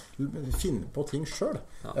annet, altså finne på ting selv.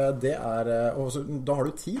 Det er, og så, da har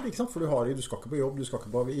du tid, ikke sant? For du skal ikke på jobb, du skal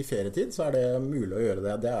ikke på, i ferietid så er det mulig å gjøre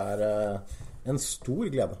det. Det er en stor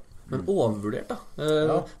glede. Men overvurdert da.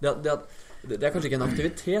 Det er kanskje ikke en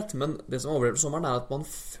aktivitet, men det som er overvurdert på sommeren er at man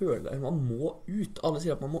føler man må ut. Alle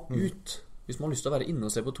sier at man må ut. Hvis man har lyst til å være inne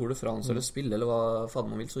og se på Tour de France eller spille eller hva faen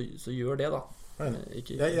man vil, så gjør det da.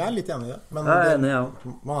 Jeg er litt enig i det, men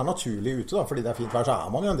man er naturlig ute da, fordi det er fint vær, så er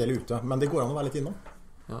man jo en del ute, men det går an å være litt innom.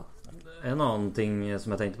 En annen ting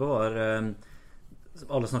som jeg tenkte på var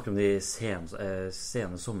alle snakker om de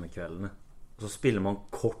sene sommerkveldene, og så spiller man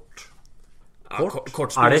kort.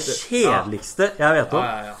 Er det kjedeligste jeg vet om.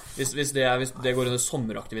 Hvis det går under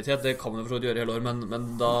sommeraktivitet, det kan man for så vidt gjøre hele år, men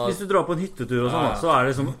da hvis du drar på en hyttetur og sånn, så er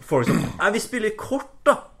det liksom folk som vi spiller kort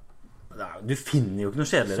da. Du finner jo ikke noe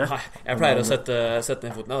kjedeligere. Jeg pleier å sette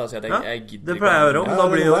ned foten og si at jeg gidder ikke. Det pleier jeg å gjøre, og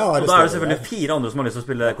da er det selvfølgelig 4 andre som har lyst til å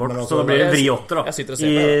spille kort, så da blir det vri 8 da,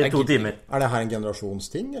 i 2 timer. Er det her en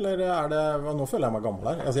generasjonsting, eller er det, nå føler jeg meg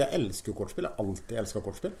gammel her. Altså, jeg elsker jo kortspill, jeg har alltid elsket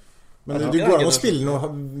kortspill. Men du går an å spille noe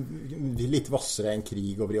litt vassere enn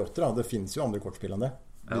krig og vriotter da. Det finnes jo andre kortspill enn det,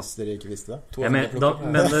 hvis dere ikke visste det.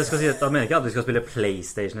 Men det skal si, da mener jeg ikke at vi skal spille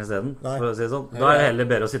PlayStation i stedet, for å si det sånn. Da er det heller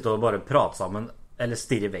bedre å sitte og bare prate sammen eller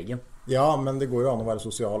stirre i veggen. Ja, men det går jo an å være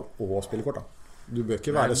sosial og spille kort da. Du bør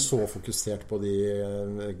ikke være så fokusert på de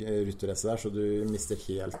rytterresse der, så du mister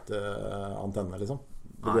helt antennene liksom.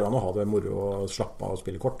 Det går an å ha det moro og slappe av og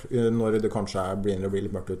spille kort. Når det kanskje begynner å bli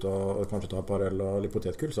litt mørkt ut og kanskje ta et par øl og litt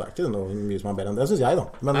potetkull, så er ikke det noe mye som er bedre enn det, synes jeg da.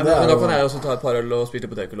 Men da kan jeg også ta et par øl og spille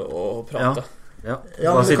potetkull og prate.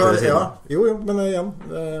 Jo, men igjen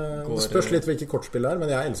det spørs litt hvilke kortspill det er,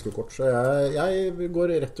 men jeg elsker kort, så jeg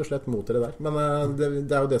går rett og slett mot det der. Men det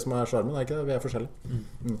er jo det som er charmen, er ikke det? Vi er forskjellige.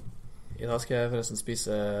 I dag skal jeg forresten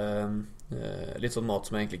spise litt sånn mat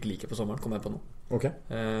som jeg egentlig ikke liker på sommeren, kommer jeg på nå. Jeg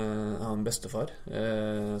har en bestefar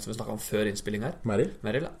som vi snakket om før innspilling her, Meril,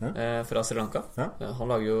 fra Sri Lanka.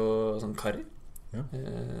 Han lager jo sånn curry.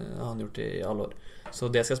 Har han gjort i alle år. Så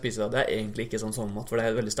det skal jeg spise da. Det er egentlig ikke sånn sommermat, for det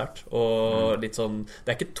er veldig sterkt og litt sånn,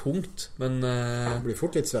 det er ikke tungt, men det blir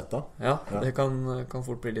fort litt svett da. Det kan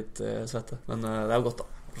fort bli litt svette, men det er jo godt da.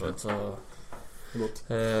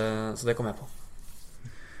 Så det kommer jeg på.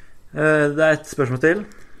 Det er et spørsmål til.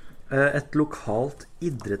 Et lokalt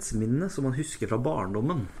idrettsminne som man husker fra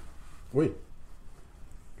barndommen. Oi.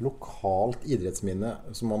 Lokalt idrettsminne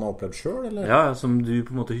som man har opplevd selv, eller? Ja, som du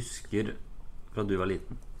på en måte husker fra du var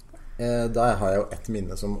liten. Der har jeg jo et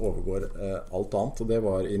minne som overgår alt annet, og det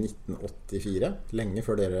var i 1984, lenge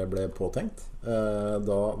før dere ble påtenkt.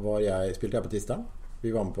 Da spilte jeg på Tisteren. Vi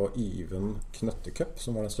var med på Yven Knøttecup,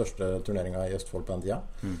 som var den største turneringen i Østfold på den tida.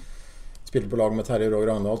 Spilte på lag med Terje Roger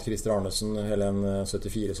Ragnvald, Christer Arnesen, hele en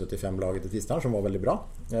 74-75-laget til Tisteren, som var veldig bra.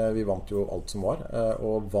 Vi vant jo alt som var,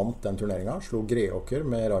 og vant den turneringen. Slo Greåker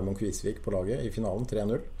med Raimond Kvisvik på laget i finalen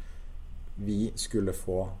 3-0. Vi skulle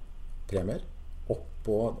få premier.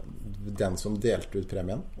 På den som delte ut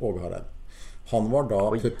premien, Åge Hareide. Han var da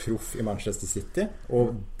proff i Manchester City,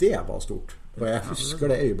 og det var stort. Og jeg husker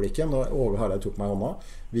det øyeblikket når Åge Hareide tok meg i hånda.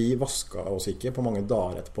 Vi vasket oss ikke på mange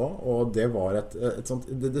dager etterpå, og det var et sånt,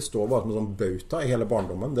 det står bare som en sånn bauta i hele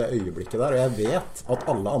barndommen, det øyeblikket der. Og jeg vet at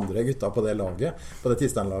alle andre gutta på det laget, på det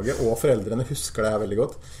Tisteren-laget, og foreldrene husker det her veldig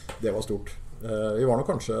godt. Det var stort. Vi var nok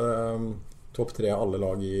kanskje topp 3 av alle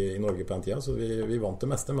lag i Norge på den tida, så vi vant det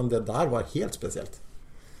meste, men det der var helt spesielt.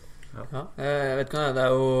 Ja, jeg vet ikke, det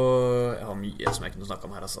jo jeg har mye som jeg kunne snakke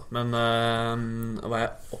om her altså. Men hva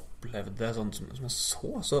jeg opplevde sånn som jeg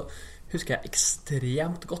så husker jeg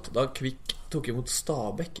ekstremt godt da Kvik tok imot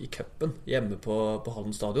Stabæk i cupen hjemme på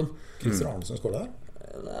Halden stadion. Christer Arnesen skålet der?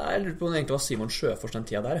 Nei, jeg lurer på om det egentlig var Simon Sjøfors den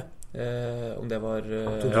tida der, om det var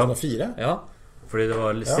 2004? Ja. Fordi det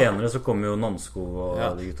var litt senere så kom jo Namskog og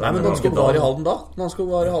de gutta. Nei, men Namskog var i Halden da.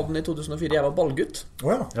 Namskog var i Halden i 2004. Jeg var ballgutt.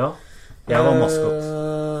 Ja. Jeg var maskot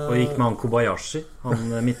og gikk med han Kobayashi, han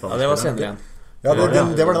midtbanespilleren. Ja, det var senere igjen. Ja, det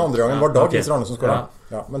var den andre gangen. Var da Christer Arnesen skålet.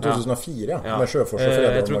 Ja, men 2004, med Sjøfors og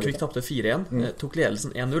Fredrik. Jeg tror Kvik tapte 4-1. Tok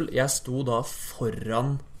ledelsen 1-0. Jeg sto da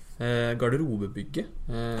foran garderobebygget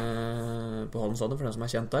på Halden stadion, for den som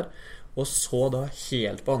kjent der. Og så da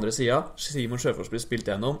helt på andre siden Simon Sjøfors ble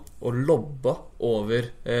spilt gjennom og lobba over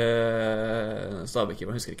Stabæk.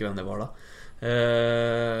 Jeg husker ikke hvem det var da.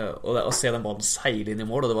 Og å se den ballen seile inn i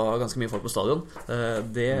mål, og det var ganske mye folk på stadion,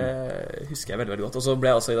 det husker jeg veldig, veldig godt. Og så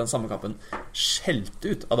ble jeg også i den samme kampen skjelt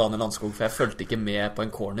ut av Daniel Landskog, for jeg følte ikke med på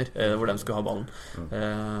en corner hvor de skulle ha ballen,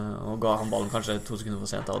 og ga han ballen kanskje 2 sekunder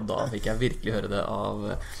for sent, og da fikk jeg virkelig høre det av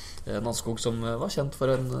Landskog, som var kjent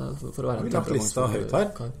for å være en vi lagt lista høyt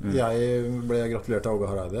her. Jeg ble gratulert av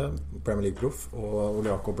Åge Hareide, Premier League-proff, og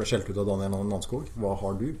Ole Jakob ble skjelt ut av Daniel Landskog. Hva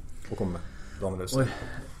har du å komme med, Daniel Øystein?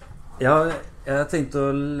 Ja, jeg tenkte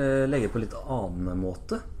å legge på litt annen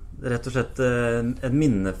måte. Rett og slett et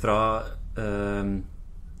minne fra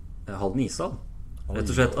Halden ishall. Rett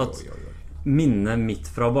og slett at minnet mitt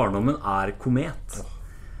fra barndommen komet.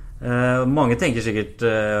 Mange tenker sikkert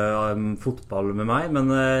fotball med meg, men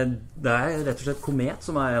det rett og slett komet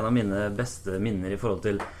som en av mine beste minner i forhold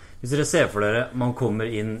til, hvis dere ser for dere, man kommer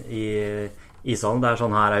inn i ishallen, det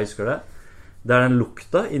sånn her jeg husker det. Det den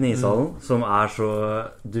lukta inne i ishallen som så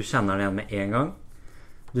du kjenner den igjen med en gang.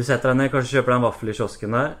 Du setter deg ned, kanskje kjøper deg en vaffel i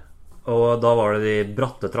kiosken der, og da var det de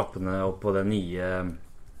bratte trappene opp på det nye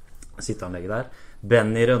sitteanlegget der.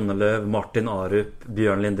 Benny Rønneløv, Martin Arup,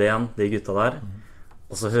 Bjørn Lindén, de gutta der.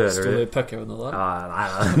 Og så hører du... Stod du puckøvene der?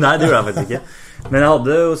 Nei, det gjorde jeg faktisk ikke. Men jeg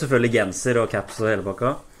hadde jo selvfølgelig genser og caps og hele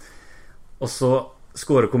pakka. Og så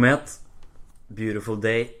skårer komet. Beautiful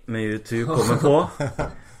Day med U2 kommer på.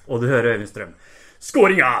 Og du hører Øyvind Strøm.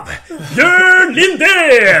 Skåring av Bjørn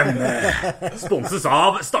Lindén! Sponses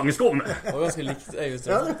av Stangeskoene. Det var ganske likt Øyvind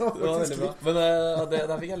Strøm. Ja, det var veldig bra. Men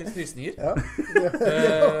der fikk jeg litt frysninger. Ja,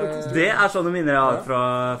 det sånne minner jeg har fra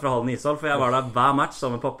Halden ishall, for jeg var der hver match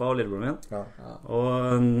sammen med pappa og lillebroren min. Ja. Og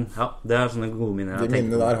ja, det sånne gode minner jeg de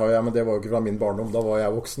minnene der har jeg, men det var jo ikke fra min barndom. Da var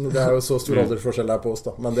jeg voksen. Det jo så stor aldersforskjell der på oss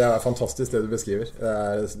da. Men det fantastisk det du beskriver.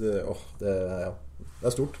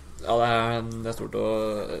 Det stort. Ja, det stort. Og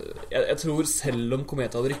jeg tror selv om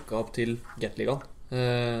Komet hadde rykket opp til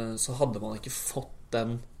Gateligaen, så hadde man ikke fått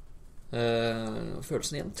den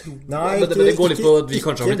følelsen igjen, tror jeg. Nei, men det går litt på at vi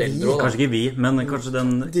kanskje har blitt eldre også, Kanskje ikke vi, men kanskje den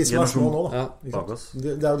de som små nå da. bak oss.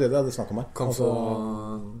 Det jo det det snakker om her. Kan få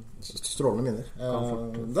strålende minner.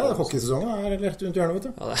 Det hockeysesongen rett rundt hjørnet, vet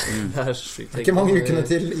du. Ja, det sykt. Ikke mange ukene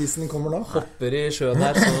til isen kommer nå. Hopper i sjøen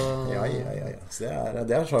her, så... Ja. Så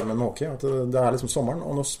det charmen med hockey, at det liksom sommeren,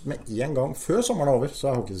 og nå med en gang før sommeren over,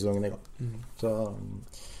 så hockeysesongen i gang. Så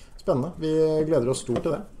spennende. Vi gleder oss stort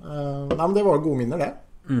til det. Nei, men det var gode minner, det.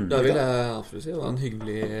 Det vil jeg absolutt si. Det var en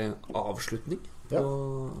hyggelig avslutning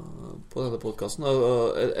på denne podcasten.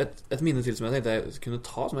 Og et minne til som jeg tenkte jeg kunne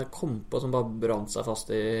ta, som jeg kom på, som bare brant seg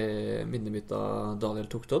fast i minnet mitt da Daniel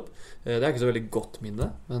tok det opp. Det ikke så veldig godt minne,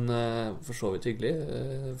 men for så vidt hyggelig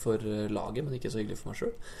for laget, men ikke så hyggelig for meg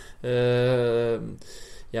selv.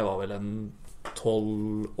 Jeg var vel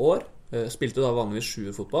 12 år. Spilte da vanligvis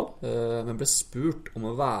 7-fotball, men ble spurt om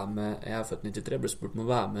å være med, jeg født 93, ble spurt om å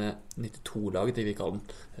være med 92-laget til Vikhallen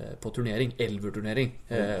på turnering, Elver-turnering,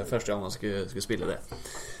 første gang man skulle spille det.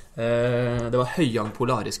 Det var Høyang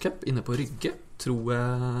Polaris Cup inne på Rygge, tror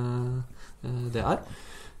jeg det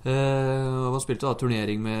og man spilte da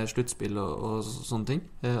turnering med sluttspill og sånne ting.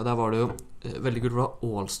 Og der var det jo veldig kult, for det var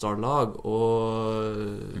All-Star-lag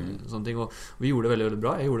og sånne ting. Og vi gjorde det veldig, veldig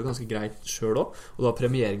bra. Jeg gjorde det ganske greit selv også. Og det var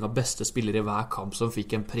premiering av beste spiller i hver kamp som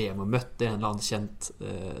fikk en premie og møtte en eller annen kjent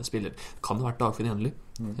spiller. Det kan ha vært Dagfinn Henli.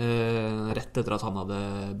 Rett etter at han hadde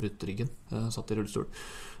brutt ryggen. Satt i rullestol.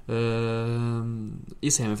 I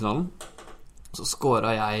semifinalen så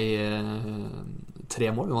skåret jeg 3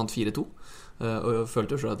 mål. Vi vant 4-2. Og jeg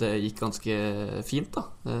følte jo selv at det gikk ganske fint da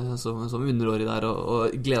som underårig der,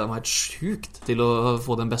 og gledet meg helt sjukt til å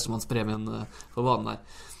få den bestemannspremien på banen der.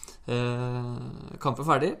 Kampen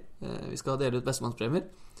ferdig. Vi skal dele ut bestemannspremier.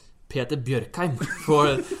 Peter Bjørkheim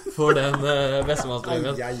får den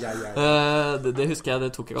bestemannspremien. Det husker jeg,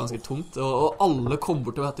 det tok jeg ganske tungt. Og alle kom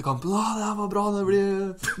bort til etter kampen. Det her var bra, det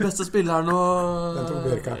blir beste spilleren. Den tok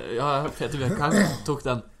Bjørkheim. Ja, Peter Bjørkheim tok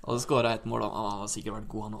den. Og det skåret 1 mål. Han har sikkert vært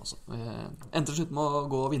god han også. Endte slutt med å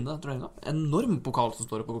gå og vinne, tror jeg. Enorm pokal som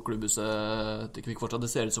står på klubbhuset til Kvik fortsatt. Det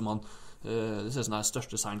ser ut som det ser ut som det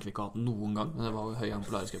største seieren Kvik har hatt noen gang. Men det var jo Høyang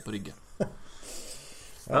Polaris Cup på Rygge.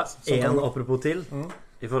 En apropos til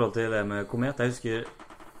i forhold til det med komet. Jeg husker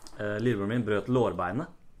lillebroren min brøt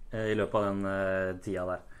lårbeinet i løpet av den tida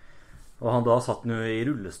der. Og han da satt nå i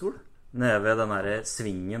rullestol nede ved den der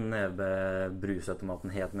svingen nede ved brusautomaten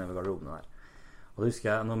helt nede ved garderobene der. Og da husker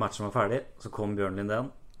jeg, når matchen var ferdig, så kom Bjørn Lindén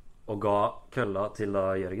og ga kølla til da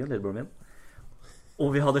Jørgen, lillebroren min.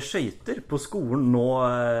 Og vi hadde skøyter på skolen nå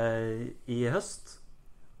i høst.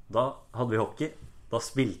 Da hadde vi hockey. Da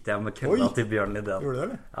spilte jeg med kølla til Bjørn Lindén. Gjorde du det,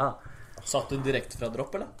 eller? Ja. Satt du direkte fra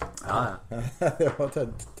dropp, eller? Ja. Det var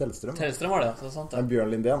Tellstrøm. Tellstrøm var det, så sant det.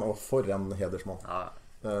 Bjørn Lindén, og for en hedersmann. Ja.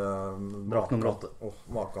 Brak nummer 8.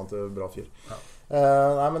 Maken til bra fyr.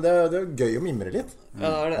 Nei, men det er gøy å mimre litt.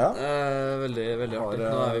 Ja, det er det. Veldig, veldig artig.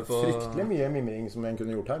 Nå er vi på fryktelig mye mimring som en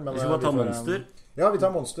kunne gjort her, men vi skal bare ta monster. Ja, vi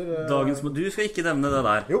tar monster. Du skal ikke nevne det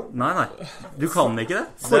der. Jo. Nei. Du kan ikke det.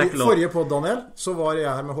 Forrige podd, Daniel, så var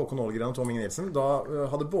jeg her med Håkon Ålgren og Tom Inge Nilsen. Da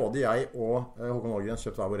hadde både jeg og Håkon Ålgren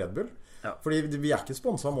kjøpt hver vår Red Bull. Ja. Fordi vi er ikke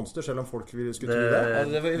sponset av Monster, selv om folk skulle tro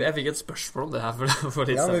det. Jeg fikk et spørsmål om det her for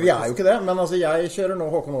litt. Ja, men vi er jo ikke det. Men altså, jeg kjører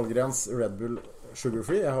nå Håkon Ålgrens Red Bull Sugar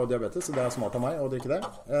Free. Jeg har jo diabetes, så det er smart av meg å drikke det.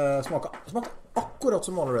 Smaker akkurat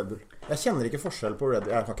som vanlig Red Bull. Jeg kjenner ikke forskjell på Red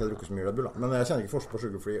Bull. Jeg har ikke drukket så mye Red Bull da, men jeg kjenner ikke forskjell på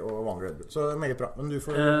Sugar Free og vanlig Red Bull. Så meget bra. Men du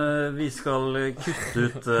får... vi skal kutte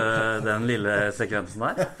ut den lille sekvensen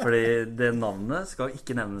der, fordi det navnet skal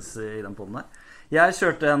ikke nevnes i den podden her. Jeg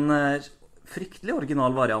kjørte en fryktelig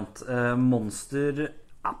original variant. Monster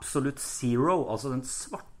Absolute Zero, altså den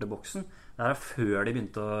svarte boksen. Det her før de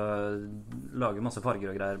begynte å lage masse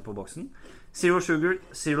farger og greier på boksen. Zero sugar,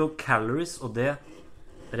 zero calories, og det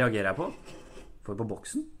reagerer jeg på. For på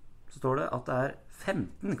boksen så står det at det er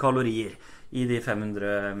 15 kalorier i de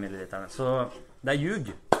 500 milliliterne. Så det er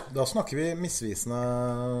ljug. Da snakker vi misvisende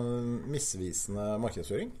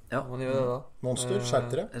markedsføring. Ja, man gjør det da. Monster, skjerp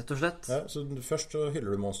dere. Rett og slett. Ja, så først så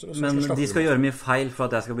hyller du Monster, og så men de skal gjøre mye feil for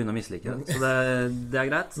at jeg skal begynne å mislike det. Så det er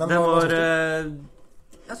greit. Men den var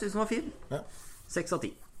jeg synes den var fin. Ja. 6 av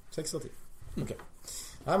 10. 6 av 10. Ok.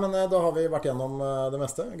 Nei, men da har vi vært gjennom det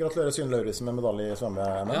meste. Gratulerer Synne Lauritzen med medalje i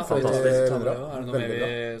svømme-NM. Ja, fantastisk. Er det noe mer vi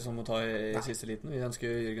som må ta i siste liten? Vi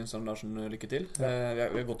ønsker Jørgen Strand Larsen lykke til. Vi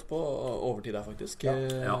har gått på overtid der, faktisk.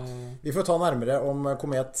 Ja. Vi får ta nærmere om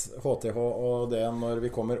Komet, HTH og det når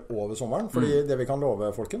vi kommer over sommeren. Fordi det vi kan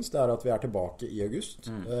love, folkens, det er at vi er tilbake i august.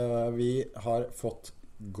 Vi har fått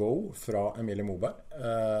go fra Emilie Moberg,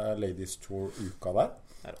 Ladies Tour-uka der.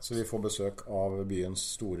 Så vi får besøk av byens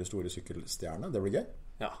store sykkelstjerne. Det blir gøy.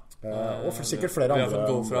 Ja. Og sikkert flere andre. Vi har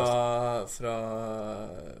fått gå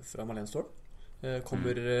fra Marlene Ståhl.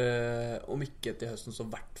 Kommer om ikke til høsten, så i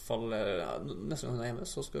hvert fall neste gang hun er hjemme,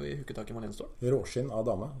 så skal vi hukke tak i Marlene Ståhl. Råskinn av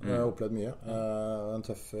dame. Jeg har opplevd mye. En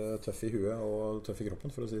tøff i huet og tøff i kroppen,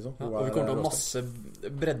 for å si det sånn. Ja, og vi kommer til å ha masse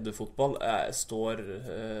breddefotball.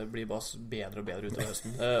 Blir bare bedre og bedre ut av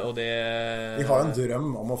høsten. Og det... Vi har en drøm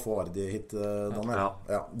om å få Ardi hit, Daniel.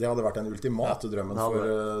 Ja, det hadde vært den ultimate drømmen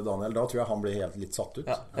for Daniel. Da tror jeg han blir litt satt ut,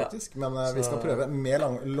 faktisk. Men vi skal prøve med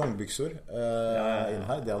langbykser inn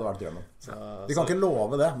her. Det hadde vært drømmen. Vi kan ikke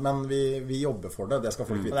love det, men vi jobber for det. Det skal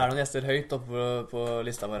folk vite. Det er noen gjester høyt oppe på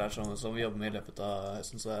lista vår her som vi jobber med i løpet av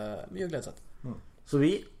høsten, så det er mye å glede seg til. Så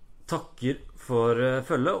vi takker for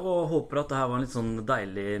følget og håper at det her var en litt sånn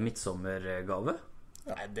deilig midtsommergave.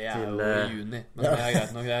 Nei, det er jo i juni, men det er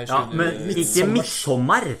greit nok. Det er 20. Ja, men ikke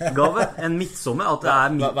midtsommergave. En midtsommer, at det er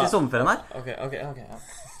midt i sommerferien her. Ok, ja.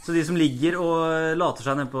 Så de som ligger og later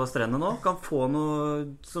seg nede på strendene nå, kan få noe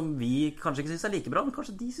som vi kanskje ikke synes like bra, men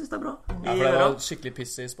kanskje de synes det bra. Ja, for det var skikkelig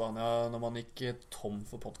piss I Spania når man gikk tom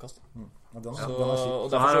for podcast. Ja, den Så, er og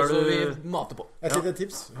derfor så vi mater på. Et lite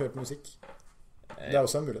tips, hør på musikk. Det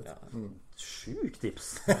også en mulighet. Sjukt tips.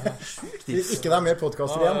 Hvis ikke det mer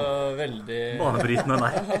podcaster igjen. Veldig... Banebrytende,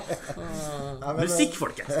 nei. Musikk,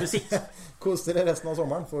 folkens, musikk. Kos dere resten av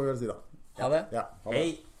sommeren, får vi vel si da. Ja, det. Ja, ha det.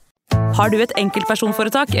 Hei. Har du et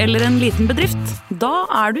enkeltpersonforetak eller en liten bedrift? Da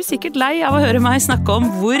du sikkert lei av å høre meg snakke om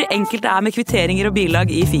hvor enkelt det med kvitteringer og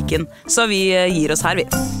bilag I fiken. Så vi gir oss her, vi.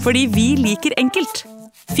 Fordi vi liker enkelt.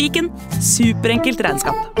 Fiken, superenkelt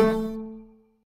regnskap.